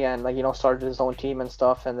Surrey and like, you know, started his own team and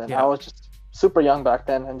stuff. And then I was just super young back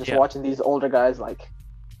then and just watching these older guys, like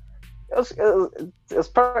it was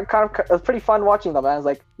pretty fun watching them, man. It's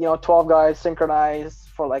like, you know, 12 guys synchronized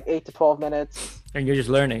for like 8 to 12 minutes. And you're just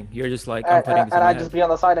learning. You're just like, and I'd just be on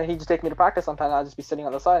the side and he'd just take me to practice sometimes. I'd just be sitting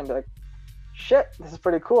on the side and be like, shit, this is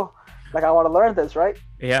pretty cool. Like, I want to learn this, right?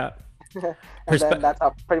 Yeah. And then that's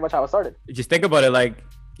pretty much how it started. Just think about it, like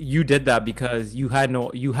you did that because you had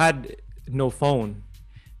no phone.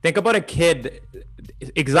 Think about a kid,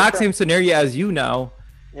 exact same scenario as you now.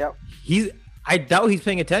 Yep. I doubt he's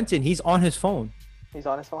paying attention. He's on his phone. He's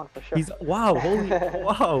on his phone for sure. Wow,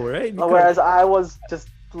 right? Because... Whereas I was just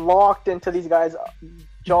locked into these guys,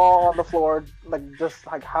 jaw on the floor, like just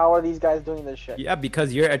like, how are these guys doing this shit? Yeah,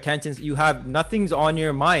 because your attention, you have nothing's on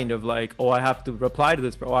your mind of like, oh, I have to reply to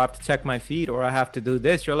this, or I have to check my feed, or I have to do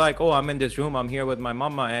this. You're like, oh, I'm in this room, I'm here with my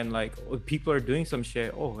mama, and like, oh, people are doing some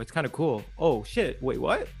shit. Oh, it's kind of cool. Oh shit, wait,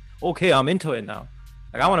 what? Okay, I'm into it now.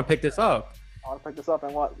 Like, I want to pick this up.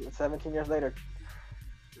 And what, 17 years later,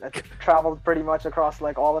 I traveled pretty much across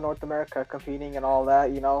like all of North America, competing and all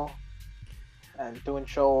that, you know, and doing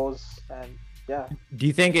shows, and yeah. Do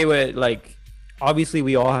you think it would, like, obviously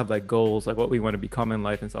we all have like goals, like what we want to become in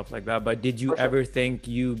life and stuff like that, but did you ever think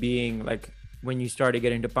you being like, when you started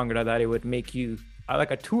getting into Bhangra, that it would make you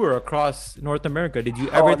like a tour across North America? Did you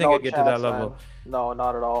ever think it'd get to that level? Man. No,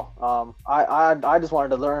 not at all. I just wanted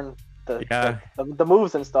to learn the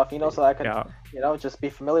moves and stuff, you know, so I could, you know, just be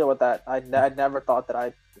familiar with that. I'd never thought that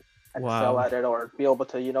I'd excel at it or be able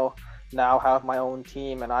to, you know, now have my own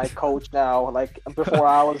team, and I coach now. Like, before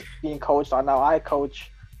I was being coached, now I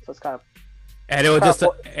coach. So it's kind of. And it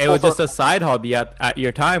was just a side hobby at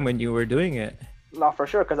your time when you were doing it. No, for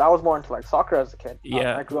sure, because I was more into like soccer as a kid.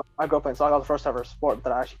 Yeah. I grew up playing soccer. That was the first ever sport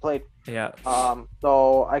that I actually played. Yeah.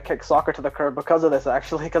 So I kicked soccer to the curb because of this,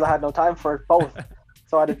 actually, because I had no time for both.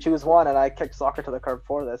 So I had to choose one, and I kicked soccer to the curb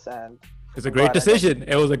for this. And it was a great decision.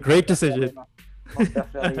 It was a great decision. Most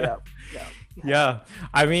definitely, yeah. Yeah,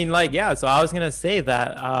 I mean, like, yeah, so I was gonna say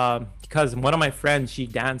that because one of my friends, she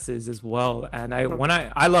dances as well, and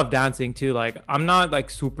I love dancing too. Like, I'm not like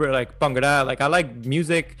super like Bhangra, like I like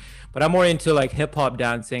music, but I'm more into like hip-hop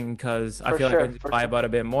dancing because I feel like I can vibe out a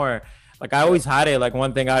bit more. Like, I always had it. Like,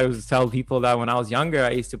 one thing I always tell people that when I was younger,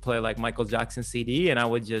 I used to play like Michael Jackson CD, and I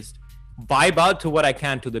would just vibe out to what I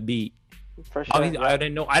can to the beat. For sure, I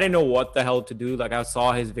didn't know what the hell to do. Like, I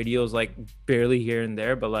saw his videos like barely here and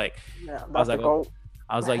there, but like I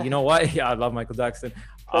was like, you know what? Yeah, I love Michael Jackson.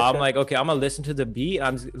 I'm like, okay, I'm gonna listen to the beat.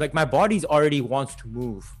 I'm like, my body's already wants to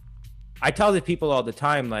move. I tell the people all the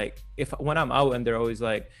time, like, when I'm out and they're always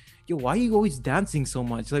like, yo, why are you always dancing so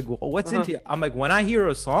much? Like, what's into you? I'm like, when I hear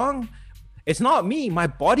a song, it's not me. My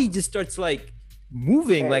body just starts like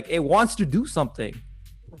moving, like it wants to do something.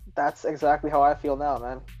 That's exactly how I feel now,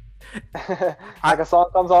 man. Like, a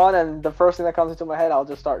song comes on, and the first thing that comes into my head, I'll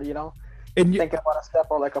just start, you know, thinking about a step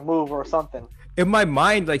or like a move or something. In my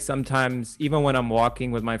mind, like, sometimes even when I'm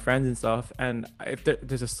walking with my friends and stuff, and if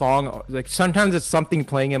there's a song, like, sometimes it's something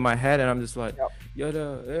playing in my head, and I'm just like,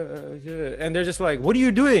 and they're just like, what are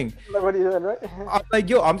you doing? Like, what are you doing, right? I'm like,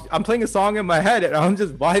 yo, I'm playing a song in my head, and I'm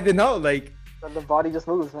just vibing out, like, And the body just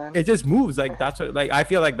moves, man. It just moves. Like that's what, like I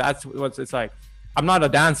feel like that's what it's like. I'm not a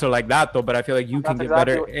dancer like that though, but I feel like you can get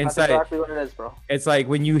better insight. That's exactly what it is, bro. It's like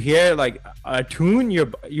when you hear like a tune,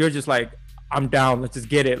 you're just like, I'm down. Let's just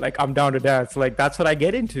get it. Like I'm down to dance. Like that's what I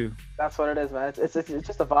get into. That's what it is, man. It's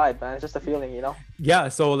just a vibe, man. It's just a feeling, you know. Yeah.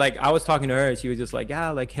 So like I was talking to her, and she was just like, yeah,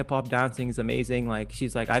 like hip hop dancing is amazing. Like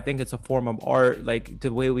she's like, I think it's a form of art, like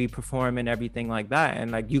the way we perform and everything like that.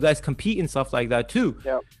 And like you guys compete and stuff like that too.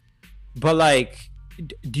 Yeah. But like,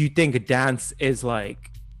 do you think a dance is like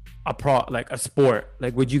like a sport?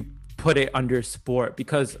 Like would you put it under sport?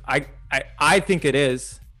 Because I think it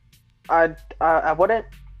is. I wouldn't.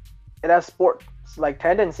 It has sports like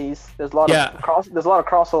tendencies. There's a lot of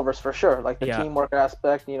crossovers for sure, like the teamwork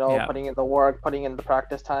aspect, you know, putting in the work, putting in the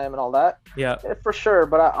practice time and all that. For sure.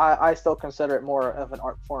 But I still consider it more of an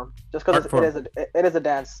art form, just because it is a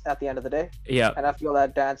dance at the end of the day. And I feel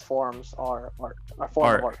that dance forms are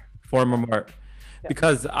form of art.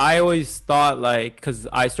 Because I always thought like, because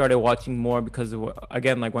I started watching more because of,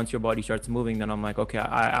 again, like once your body starts moving, then I'm like, okay,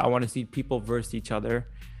 I want to see people versus each other.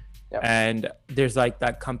 And there's like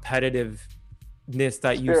that competitiveness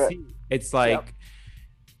that you see. It's like,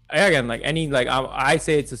 again, like any, like I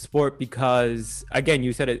say it's a sport because, again,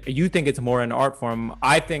 you said it, you think it's more an art form.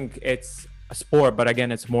 I think it's a sport, but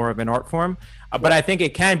again, it's more of an art form. But I think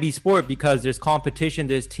it can be sport because there's competition,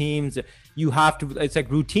 there's teams. You have to, it's like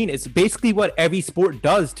routine. It's basically what every sport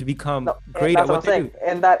does to become great at what they do.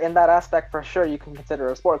 In that aspect, for sure, you can consider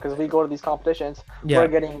it a sport, because we go to these competitions, we're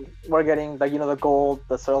getting like, you know, the gold,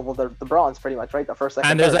 the silver, the bronze, pretty much, right? The first, second,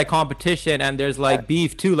 and there's third. like competition, and there's like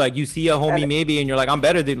beef too. Like you see a homie maybe, and you're like,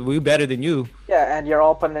 we better than you. Yeah, and you're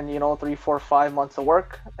all putting in, you know, 3, 4, 5 months of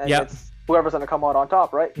work, and it's whoever's gonna come out on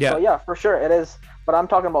top, right? So yeah, for sure it is. But I'm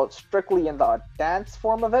talking about strictly in the dance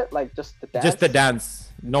form of it, like just the dance. Just the dance.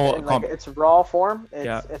 No, like its raw form.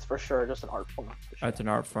 It's for sure just an art form. Sure. That's an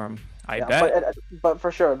art form. I bet. But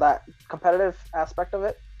for sure, that competitive aspect of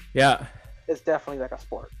it. Yeah. It's definitely like a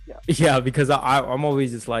sport. Yeah. Yeah, because I'm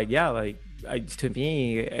always just like, to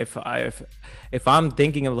me, if I'm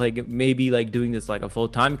thinking of like maybe like doing this like a full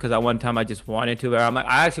time, because at one time I just wanted to, where I'm like,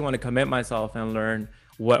 I actually want to commit myself and learn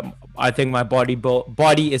what I think my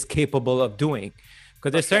body is capable of doing.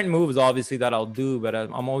 Because there's certain moves obviously that I'll do, but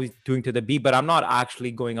I'm always doing to the beat, but I'm not actually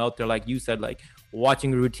going out there like you said, like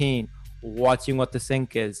watching routine, watching what the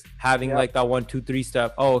sync is, having like that 1, 2, 3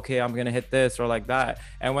 step. Oh, okay, I'm gonna hit this or like that.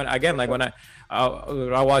 And when when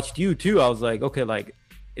I watched you too, I was like, okay, like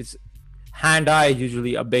it's hand-eye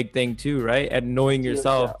usually a big thing too, right? And knowing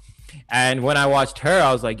yourself. And when I watched her,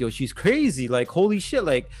 I was like, yo, she's crazy. Like, holy shit,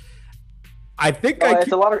 like. I think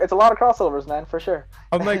it's a lot of crossovers, man, for sure.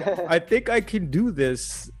 I'm like, I think I can do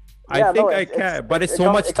this. I think I can, but it's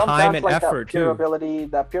so much time and effort too.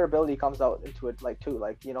 That pure ability comes out into it, like too,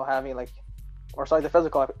 like, you know, having like, or sorry, the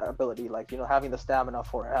physical ability, like, you know, having the stamina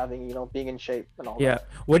for it, having, you know, being in shape and all. Yeah.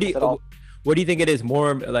 What do you think it is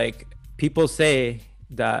more like? People say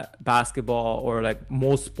that basketball or like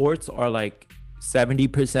most sports are like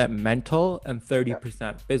 70% mental and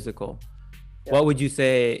 30% physical. What would you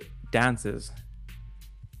say? Dances?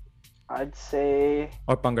 I'd say,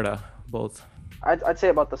 or Bhangra, both. I'd say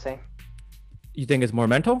about the same. You think it's more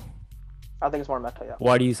mental? I think it's more mental, yeah.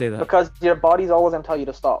 Why do you say that? Because your body's always gonna tell you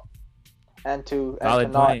to stop, and to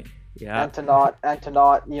not,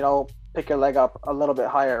 you know, pick your leg up a little bit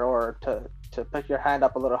higher, or to pick your hand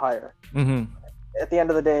up a little higher. At the end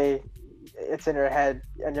of the day, it's in your head,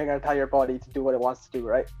 and you're gonna tell your body to do what it wants to do,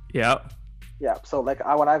 right? Yeah. Yeah, so like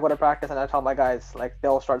when I go to practice and I tell my guys, like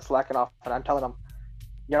they'll start slacking off, and I'm telling them,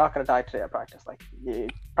 you're not gonna die today at practice. Like, you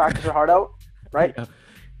practice your heart out, right?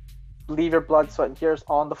 Leave your blood, sweat, and tears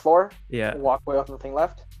on the floor. Walk away with nothing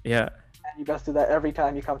left. And you guys do that every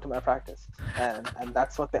time you come to my practice, and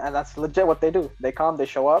that's that's legit what they do. They come, they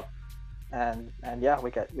show up, and yeah,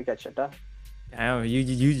 we get shit done. Damn,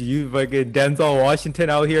 you fucking Denzel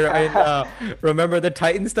Washington out here, and remember the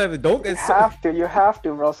Titan stuff. You have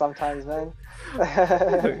to, bro. Sometimes, man.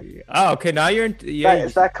 Oh, okay. Now you're in.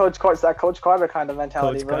 It's that Coach Carter kind of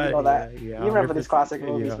mentality, bro. You know that. You remember these classic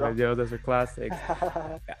movies, bro. Yeah, those are classics.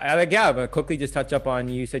 But quickly just touch up on.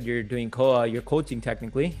 You said you're doing you're coaching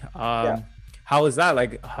technically. How is that?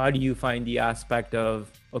 Like, how do you find the aspect of,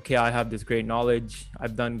 okay, I have this great knowledge,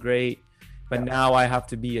 I've done great, but now I have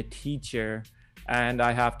to be a teacher. And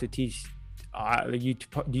I have to teach. Do you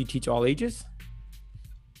teach all ages?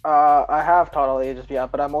 I have taught all ages,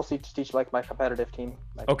 but I mostly teach like my competitive team.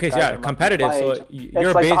 Like, okay, so yeah, competitive. So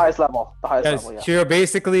you're like the highest level. So you're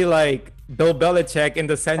basically like Bill Belichick in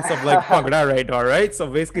the sense of like Bhangra right now, right? So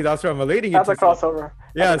basically, that's what I'm relating. That's a crossover.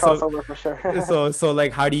 Yeah, crossover for sure. so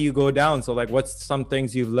like, how do you go down? So like, what's some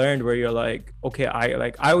things you've learned where you're like, okay,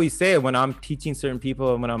 I always say when I'm teaching certain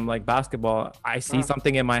people, when I'm like basketball, I see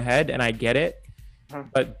something in my head and I get it,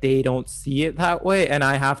 but they don't see it that way, and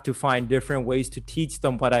I have to find different ways to teach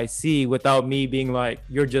them what I see without me being like,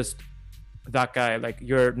 you're just that guy, like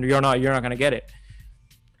you're not gonna get it.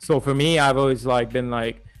 So for me, I've always like been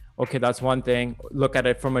like, okay, that's one thing. Look at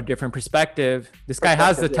it from a different perspective. This guy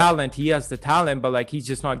has the talent. He has the talent, but like he's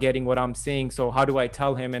just not getting what I'm seeing. So how do I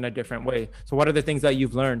tell him in a different way? So what are the things that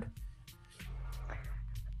you've learned?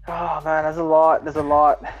 Oh man, there's a lot.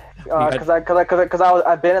 Because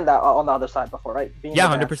I've been in that on the other side before, right? Being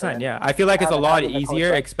 100%. Yeah, I feel like it's a lot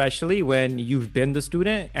easier, especially when you've been the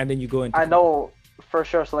student and then you go into. I know for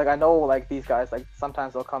sure. So like I know like these guys, like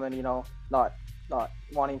sometimes they'll come in, not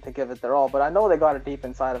wanting to give it their all, but I know they got it deep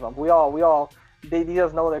inside of them. They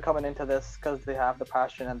just know they're coming into this because they have the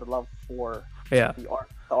passion and the love for the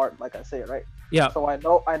art, like I say, right? Yeah. So I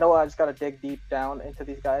know I just got to dig deep down into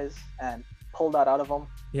these guys and pull that out of them.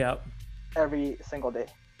 Yeah. Every single day.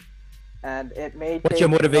 And it may What's your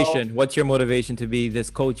motivation? What's your motivation to be this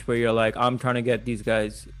coach where you're like, I'm trying to get these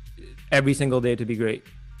guys every single day to be great?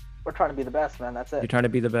 We're trying to be the best, man. That's it. You're trying to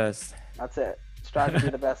be the best. That's it. Trying to be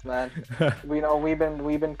the best, man.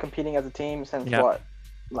 We've been competing as a team since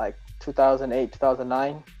like 2008,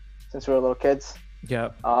 2009, since we were little kids. Yeah.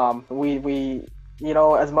 We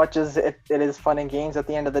as much as it is fun and games at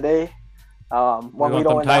the end of the day, when we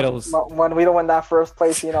don't win that first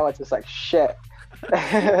place, it's just like shit.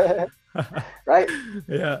 Right?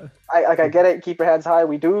 Yeah. I get it. Keep your heads high.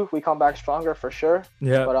 We come back stronger for sure.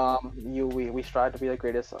 Yeah. But we strive to be the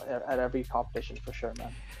greatest at every competition for sure,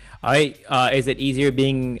 man. Is it easier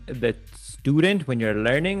being the student when you're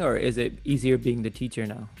learning, or is it easier being the teacher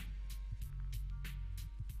now?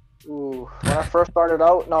 Ooh, when I first started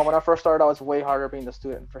out, it's way harder being the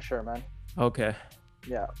student for sure, man. Okay.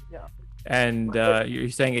 Yeah. And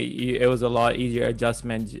you're saying it was a lot easier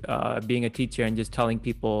adjustment being a teacher and just telling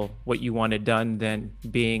people what you wanted done than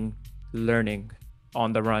being learning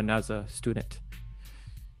on the run as a student.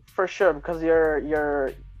 For sure, because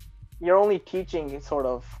you're only teaching sort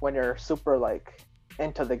of when you're super like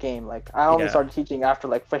into the game. Like I only started teaching after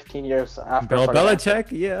like 15 years after Bill Belichick,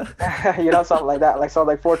 yeah. Something like that. Like so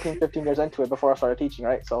like 14, 15 years into it before I started teaching,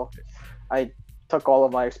 right? So I took all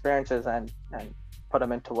of my experiences and put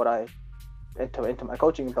them into into my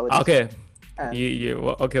coaching abilities. Okay.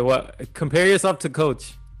 What compare yourself to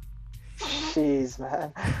coach? Jeez,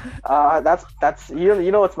 man. That's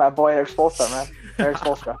it's my boy Eric Spoelstra, man. Eric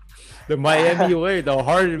Spoelstra. The Miami way, the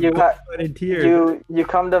hard you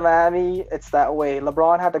come to Miami, it's that way.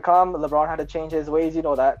 LeBron had to come. LeBron had to change his ways. You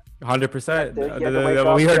know that. 100%.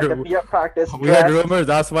 We heard rumors.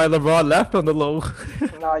 That's why LeBron left on the low.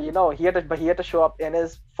 No, he had to show up in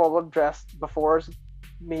his full dress before his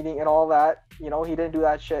meeting and all that. He didn't do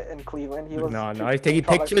that shit in Cleveland. He was he's taking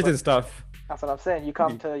pictures and stuff. That's what I'm saying. You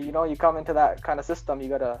come into that kind of system. You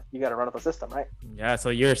gotta run up a system, right? Yeah. So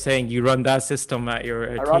you're saying you run that system at your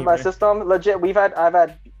team, run my system legit. I've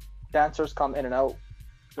had dancers come in and out.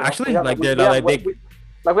 Actually, we haven't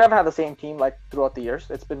had the same team like throughout the years.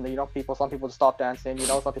 It's been some people stop dancing.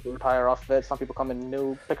 Some people retire off it. Some people come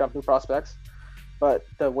in pick up new prospects. But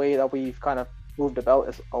the way that we've kind of moved about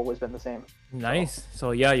has always been the same. Nice.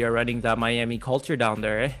 So you're running that Miami culture down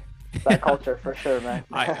there, eh? That culture for sure, man.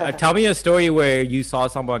 Tell me a story where you saw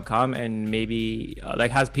someone come and maybe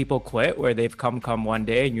has people quit where they've come one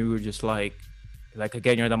day and you were just like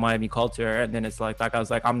again, you're the Miami culture, and then it's like that guy's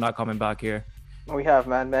like, I'm not coming back here. We have,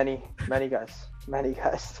 man, many guys. not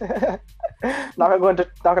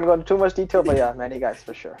gonna go into too much detail, but yeah, many guys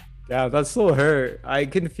for sure. Yeah, that's so hurt. I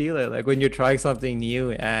can feel it, like when you're trying something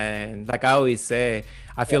new, and like I always say,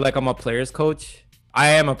 I feel like I'm a player's coach. I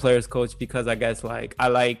am a player's coach because I guess I'm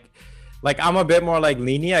a bit more like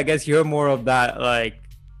lenient. I guess you're more of that, like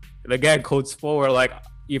again, Coach Spo, where like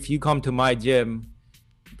if you come to my gym,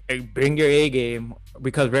 bring your A game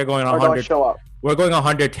because we're going 100. Show up. We're going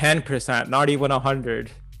 110%, not even 100.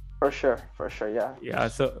 For sure, yeah. Yeah,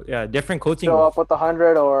 so yeah, different coaching. Show up with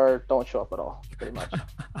 100 or don't show up at all, pretty much.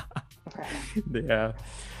 Yeah.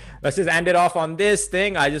 Let's just end it off on this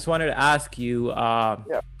thing. I just wanted to ask you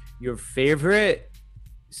your favorite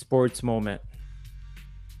sports moment.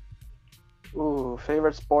 Ooh,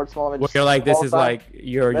 favorite sports moment. Where you're like, this is like,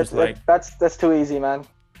 you're just like. That's too easy, man.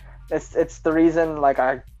 It's the reason like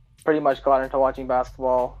I pretty much got into watching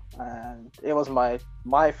basketball, and it was my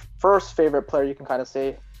first favorite player, you can kind of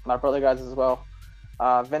say. My brother guys as well.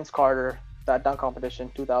 Vince Carter, that dunk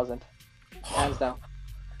competition, 2000, hands down.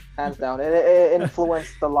 Hands down. It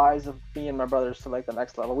influenced the lives of me and my brothers to like the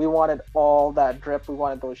next level. We wanted all that drip. We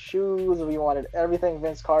wanted those shoes. We wanted everything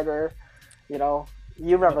Vince Carter. You know,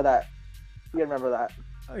 you remember that. You remember that.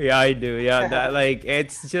 Yeah, I do. Yeah, that like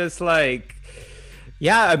it's just like,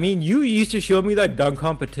 yeah. I mean, you used to show me that dunk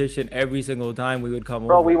competition every single time we would come over.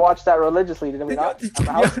 Bro, we watched that religiously, didn't we not?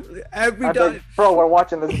 Every time. Bro, we're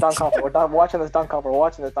watching this dunk comp. We're watching this dunk comp. We're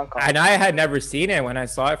watching this dunk comp. And I had never seen it when I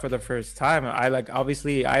saw it for the first time. I like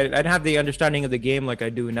obviously I didn't have the understanding of the game like I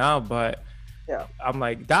do now, but yeah, I'm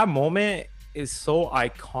like that moment is so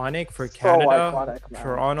iconic for Canada,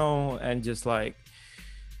 Toronto, and just like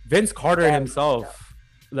Vince Carter himself. Yeah.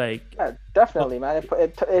 Like yeah, definitely, man.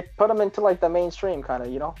 It put him into like the mainstream kind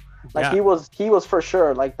of, you know, like he was for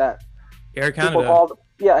sure like that. Air Canada.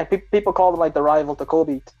 People called him like the rival to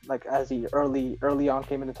Kobe, like as he early on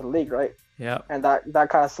came into the league, right? Yeah. And that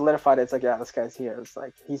kind of solidified it. It's like, yeah, this guy's here. It's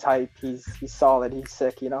like he's hype, he's solid, he's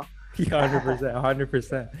sick, you know.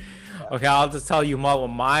 100%. Okay, I'll just tell you what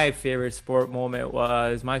my favorite sport moment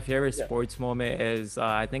was. My favorite sports moment is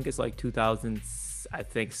I think it's like 2000s, I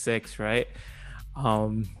think 6, right?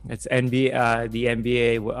 It's NBA, the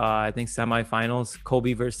NBA, I think semifinals,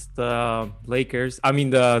 Kobe versus the Lakers. I mean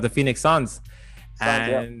the Phoenix Suns,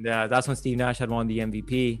 and that's when Steve Nash had won the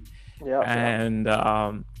MVP. Yeah, and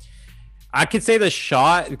I could say the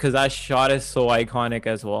shot because that shot is so iconic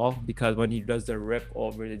as well because when he does the rip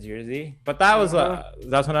over the jersey. But that was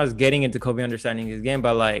that's when I was getting into Kobe understanding his game.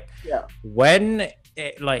 But like when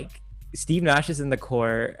Steve Nash is in the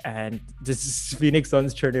court and this Phoenix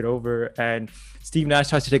Suns turn it over and Steve Nash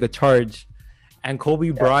tries to take a charge and Kobe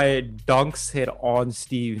Bryant dunks it on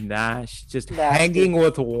Steve Nash, just hanging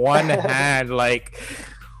with one hand. Like,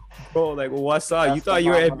 bro, like, what's up? You thought you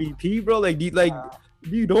were MVP, bro? Like, do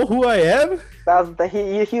you know who I am?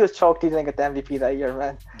 He was choked. He didn't get the MVP that year,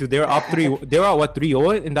 man. Dude, they were up 3. They were what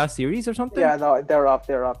 3-0 in that series or something? Yeah, no, they were up.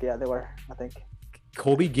 Yeah, they were. I think.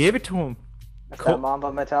 Kobe gave it to him. That's that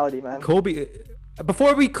Mamba mentality, man. Kobe.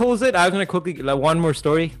 Before we close it, I was gonna quickly like one more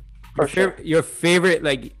story. Your favorite,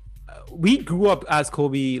 like, we grew up as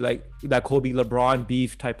Kobe, like that Kobe LeBron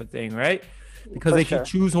beef type of thing, right? Because if you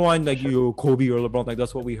choose one, like you Kobe or LeBron, like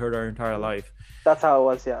that's what we heard our entire life. That's how it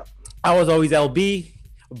was, yeah. I was always LB,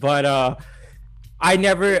 but I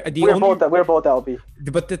never. We're both LB.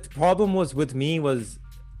 But the problem was with me was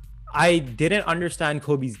I didn't understand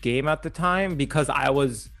Kobe's game at the time because I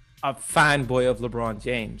was a fanboy of LeBron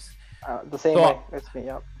James. The same way. It's me,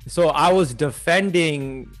 yeah. So I was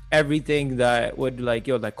defending everything that would like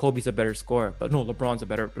Kobe's a better scorer, but no, LeBron's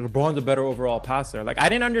a better overall passer. Like I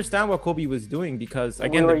didn't understand what Kobe was doing because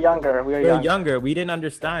again, we were younger. We didn't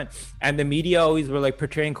understand, and the media always were like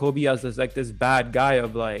portraying Kobe as this bad guy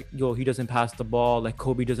of like, yo, he doesn't pass the ball, like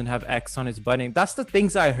Kobe doesn't have X on his button. That's the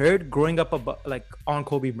things I heard growing up about, like on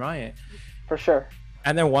Kobe Bryant. For sure.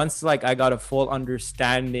 And then once like I got a full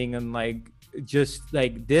understanding and like just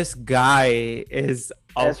like this guy is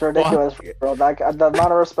it's ridiculous, bro. Like the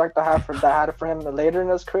amount of respect I had for him later in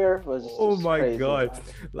his career was my crazy, god, man.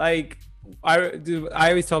 Like I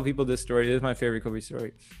always tell people this story. This is my favorite Kobe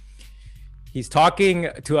story. He's talking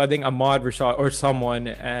to I think Ahmad Rashad or someone,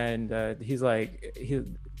 and he's like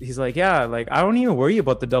yeah, like I don't even worry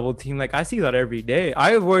about the double team. Like I see that every day.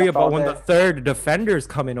 I worry about when the third defender's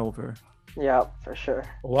coming over. Yeah, for sure.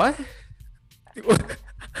 What?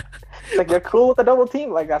 Like you're cool with the double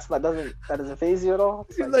team, like that doesn't phase you at all.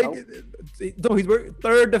 No, he's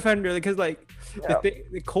third defender because like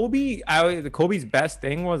Kobe's best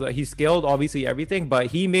thing was that he scaled obviously everything, but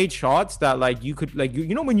he made shots that like you could like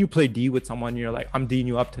you know when you play D with someone, you're like I'm D'ing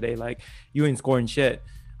you up today, like you ain't scoring shit.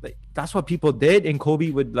 Like that's what people did, and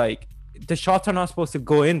Kobe would like the shots are not supposed to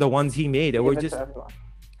go in. The ones he made, it were just.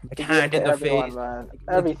 Like hand in the face, man.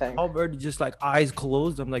 Everything. Albert just like eyes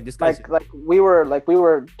closed. I'm like this guy. Like we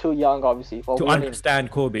were too young, obviously, to understand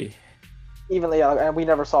Kobe. Even and we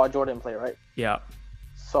never saw Jordan play, right? Yeah.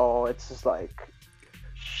 So it's just like,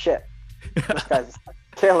 shit. This guy's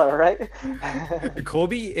a killer, right?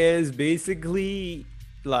 Kobe is basically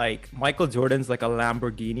like Michael Jordan's like a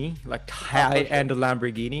Lamborghini, like high-end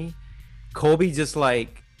Lamborghini. Kobe just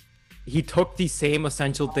like. He took the same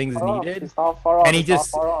essential things needed, and he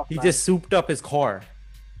just souped up his car.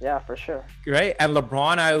 Yeah, for sure. Right, and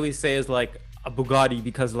LeBron, I always say, is like a Bugatti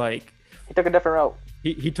because like he took a different route.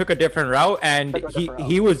 He took a different route, and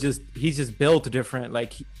he's just built different.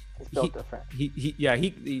 Like he's built different.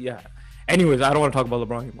 Yeah. Anyways, I don't want to talk about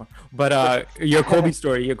LeBron anymore. But your Kobe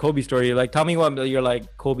story. Like, tell me what your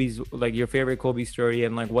like Kobe's like your favorite Kobe story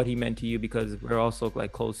and like what he meant to you because we're also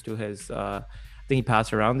like close to his. I think he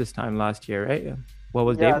passed around this time last year, right? What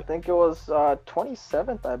was David? I think it was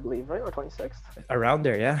 27th, I believe, right? Or 26th? Around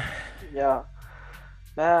there, yeah. Yeah.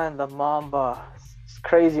 Man, the Mamba. It's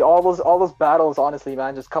crazy. All those battles, honestly,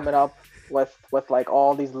 man, just coming up with like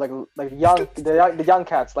all these like the young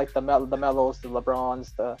cats, like the Melos, the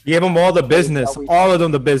LeBrons, the gave them all the business, all of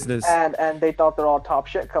them the business. And they thought they're all top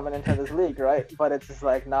shit coming into this league, right? But it's just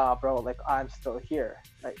like, nah, bro, like I'm still here.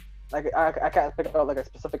 Like I can't pick out like a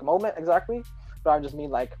specific moment exactly, but I just mean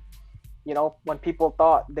like, you know, when people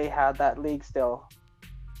thought they had that league still,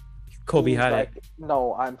 Kobe had like, it.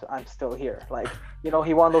 No, I'm still here. Like, you know,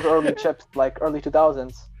 he won those early chips, like early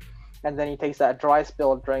 2000s, and then he takes that dry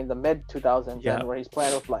spell during the mid 2000s, and where he's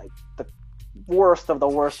playing with like the worst of the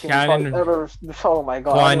worst teams ever. Oh my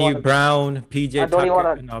god! Kwame Brown, PJ. Don't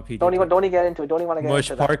even get into it. Don't even want to get Mush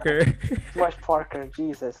into Parker. That. Mush Parker,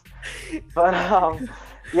 Jesus. But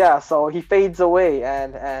yeah. So he fades away,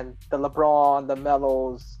 and the LeBron, the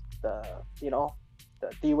Melos, the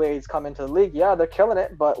the D-Wades come into the league. Yeah, they're killing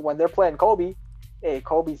it. But when they're playing Kobe, hey,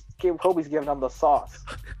 Kobe's giving them the sauce,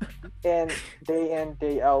 and day in,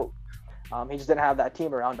 day out. He just didn't have that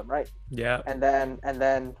team around him, right? Yeah. And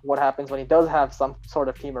then what happens when he does have some sort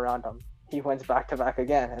of team around him? He wins back to back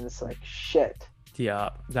again, and it's like shit. Yeah,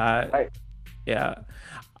 that. Right. Yeah.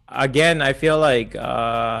 Again, I feel like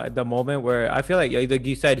the moment where I feel like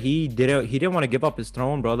you said, he didn't want to give up his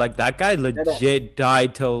throne, bro. Like that guy legit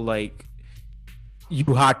died till like you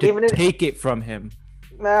had to take it from him.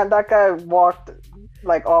 Man, that guy walked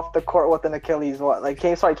like off the court with an Achilles.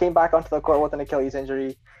 Came back onto the court with an Achilles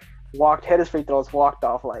injury. Hit his free throws, walked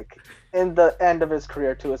off, like in the end of his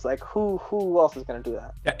career too. It's like who else is gonna do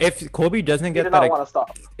that? Yeah, if Kobe doesn't get that, want to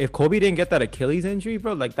stop. If Kobe didn't get that Achilles injury,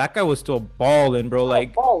 bro, like that guy was still balling, bro.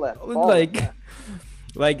 Like balling,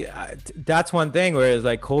 that's one thing. Whereas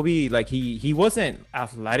like Kobe, like he wasn't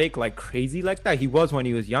athletic like crazy like that. He was when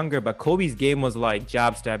he was younger, but Kobe's game was like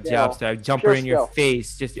jab step, jumper in your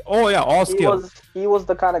face, just all skill. He was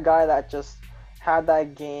the kind of guy that just had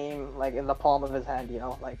that game like in the palm of his hand, you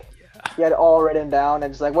know, like. He had it all written down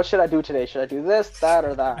and just like, what should I do today? Should I do this, that,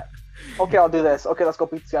 or that? Okay, I'll do this. Okay, let's go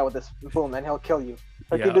beat this guy with this. Boom, and he'll kill you.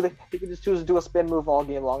 Like he can just choose to do a spin move all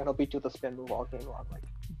game long, and he'll beat you with a spin move all game long. Like,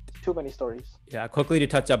 too many stories. Yeah, quickly to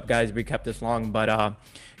touch up, guys. We kept this long, but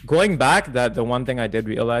going back, that the one thing I did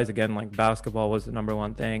realize again, like basketball was the number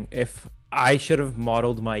one thing. If I should have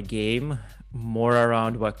modeled my game more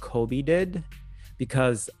around what Kobe did,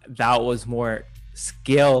 because that was more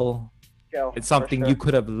skill. It's something you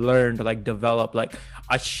could have learned, like develop, like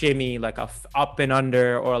a shimmy, like a up and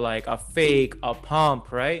under, or like a fake, a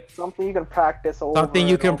pump, right? Something you can practice. Something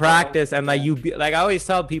you can practice, and like like I always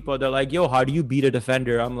tell people, they're like, "Yo, how do you beat a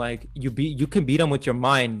defender?" I'm like, you can beat them with your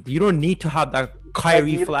mind. You don't need to have that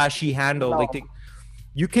Kyrie flashy handle. No. Like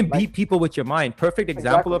you can beat people with your mind. Perfect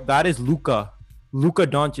example of that is Luka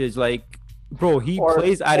Doncic. Like, bro, he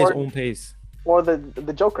plays at his own pace. Or the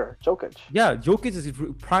Jokic. Yeah, Jokic is a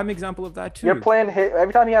prime example of that too. You're playing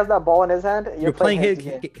every time he has that ball in his hand. You're playing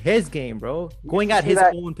his game, bro. Going at his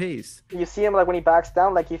own pace. You see him like when he backs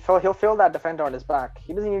down, like he'll feel that defender on his back.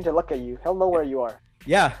 He doesn't need to look at you. He'll know where you are.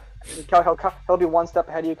 Yeah. He'll be one step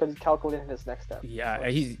ahead of you because he's calculating his next step.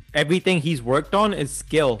 Yeah, everything he's worked on is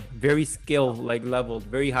skill, very skill like leveled,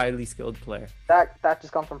 very highly skilled player. That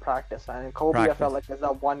just comes from practice, man. And Kobe, I felt like is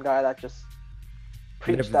that one guy that just.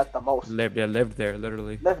 Preached that the most. Lived there,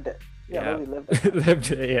 literally. Lived it. Yeah. Really lived it.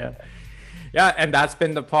 Lived it, yeah. Yeah, and that's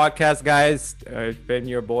been the podcast, guys. It's been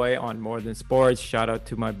your boy on More Than Sports. Shout out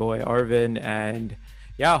to my boy Arvin. And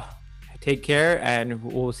yeah, take care, and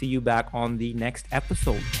we'll see you back on the next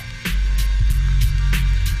episode.